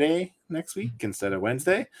Friday next week instead of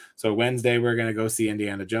Wednesday. So Wednesday, we're going to go see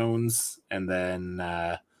Indiana Jones, and then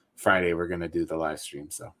Friday, we're going to do the live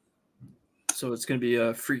stream. So it's going to be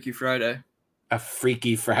a Freaky Friday. A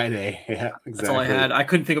Freaky Friday. Yeah, exactly. That's all I had. I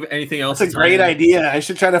couldn't think of anything else. That's a great idea. I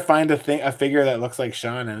should try to find a figure that looks like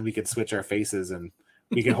Sean, and we could switch our faces, and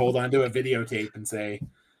we can hold on to a videotape and say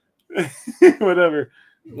whatever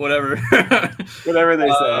they say.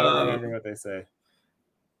 I don't remember what they say.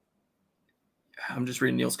 I'm just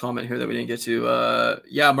reading Neil's comment here that we didn't get to.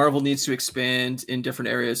 Marvel needs to expand in different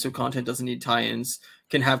areas so content doesn't need tie-ins.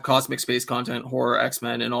 Can have cosmic space content, horror,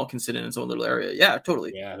 X-Men, and all considered in its own little area. Yeah,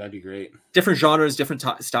 totally. Yeah, that'd be great. Different genres, different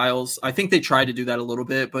styles. I think they tried to do that a little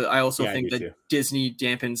bit, but I also think that Disney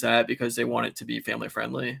dampens that because they want it to be family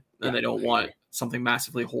friendly, and they don't want something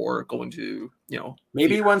massively horror going to,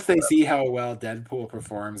 maybe once they see how well Deadpool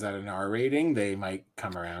performs at an R rating, they might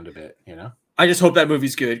come around a bit, I just hope that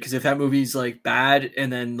movie's good, because if that movie's like bad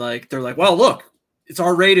and then like they're like, well, look, it's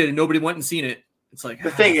R rated and nobody went and seen it. It's like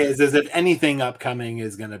the thing is if anything upcoming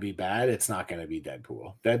is going to be bad, it's not going to be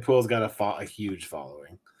Deadpool. Deadpool's got a huge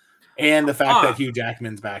following, and the fact that Hugh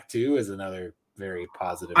Jackman's back too is another very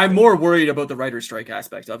positive. I'm more worried about the writer's strike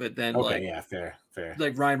aspect of it than fair.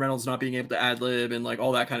 Like Ryan Reynolds not being able to ad lib and like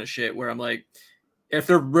all that kind of shit. Where I'm like, if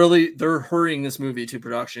they're hurrying this movie to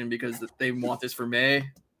production because they want this for May,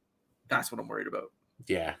 that's what I'm worried about.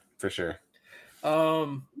 Yeah, for sure.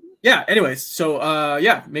 Yeah, anyways, so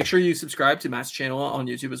yeah, make sure you subscribe to Matt's channel on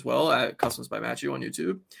YouTube as well at Customs by Matthew on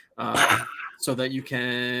YouTube, so that you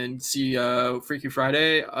can see Freaky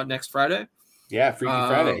Friday next Friday. Yeah, Freaky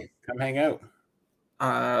Friday. Come hang out.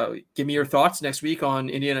 Give me your thoughts next week on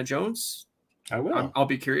Indiana Jones. I will. I'll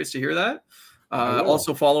be curious to hear that.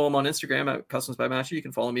 Also follow him on Instagram at Customs by Matthew. You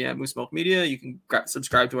can follow me at Moose Milk Media. You can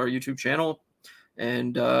subscribe to our YouTube channel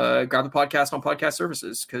and grab the podcast on podcast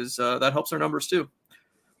services because that helps our numbers too.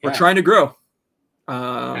 Yeah. We're trying to grow.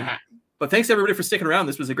 But thanks everybody for sticking around.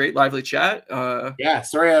 This was a great lively chat. Yeah,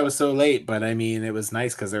 sorry I was so late, but I mean it was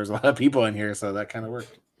nice because there was a lot of people in here, so that kind of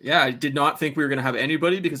worked. Yeah, I did not think we were going to have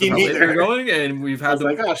anybody because of how late we're going, and we've had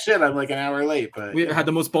oh shit, I'm like an hour late, but we had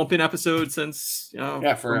the most bumping episode since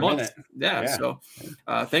for a minute. Yeah, so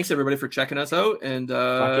thanks everybody for checking us out, and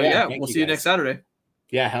we'll see you next Saturday.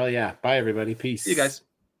 Yeah, hell yeah. Bye everybody. Peace. See you guys.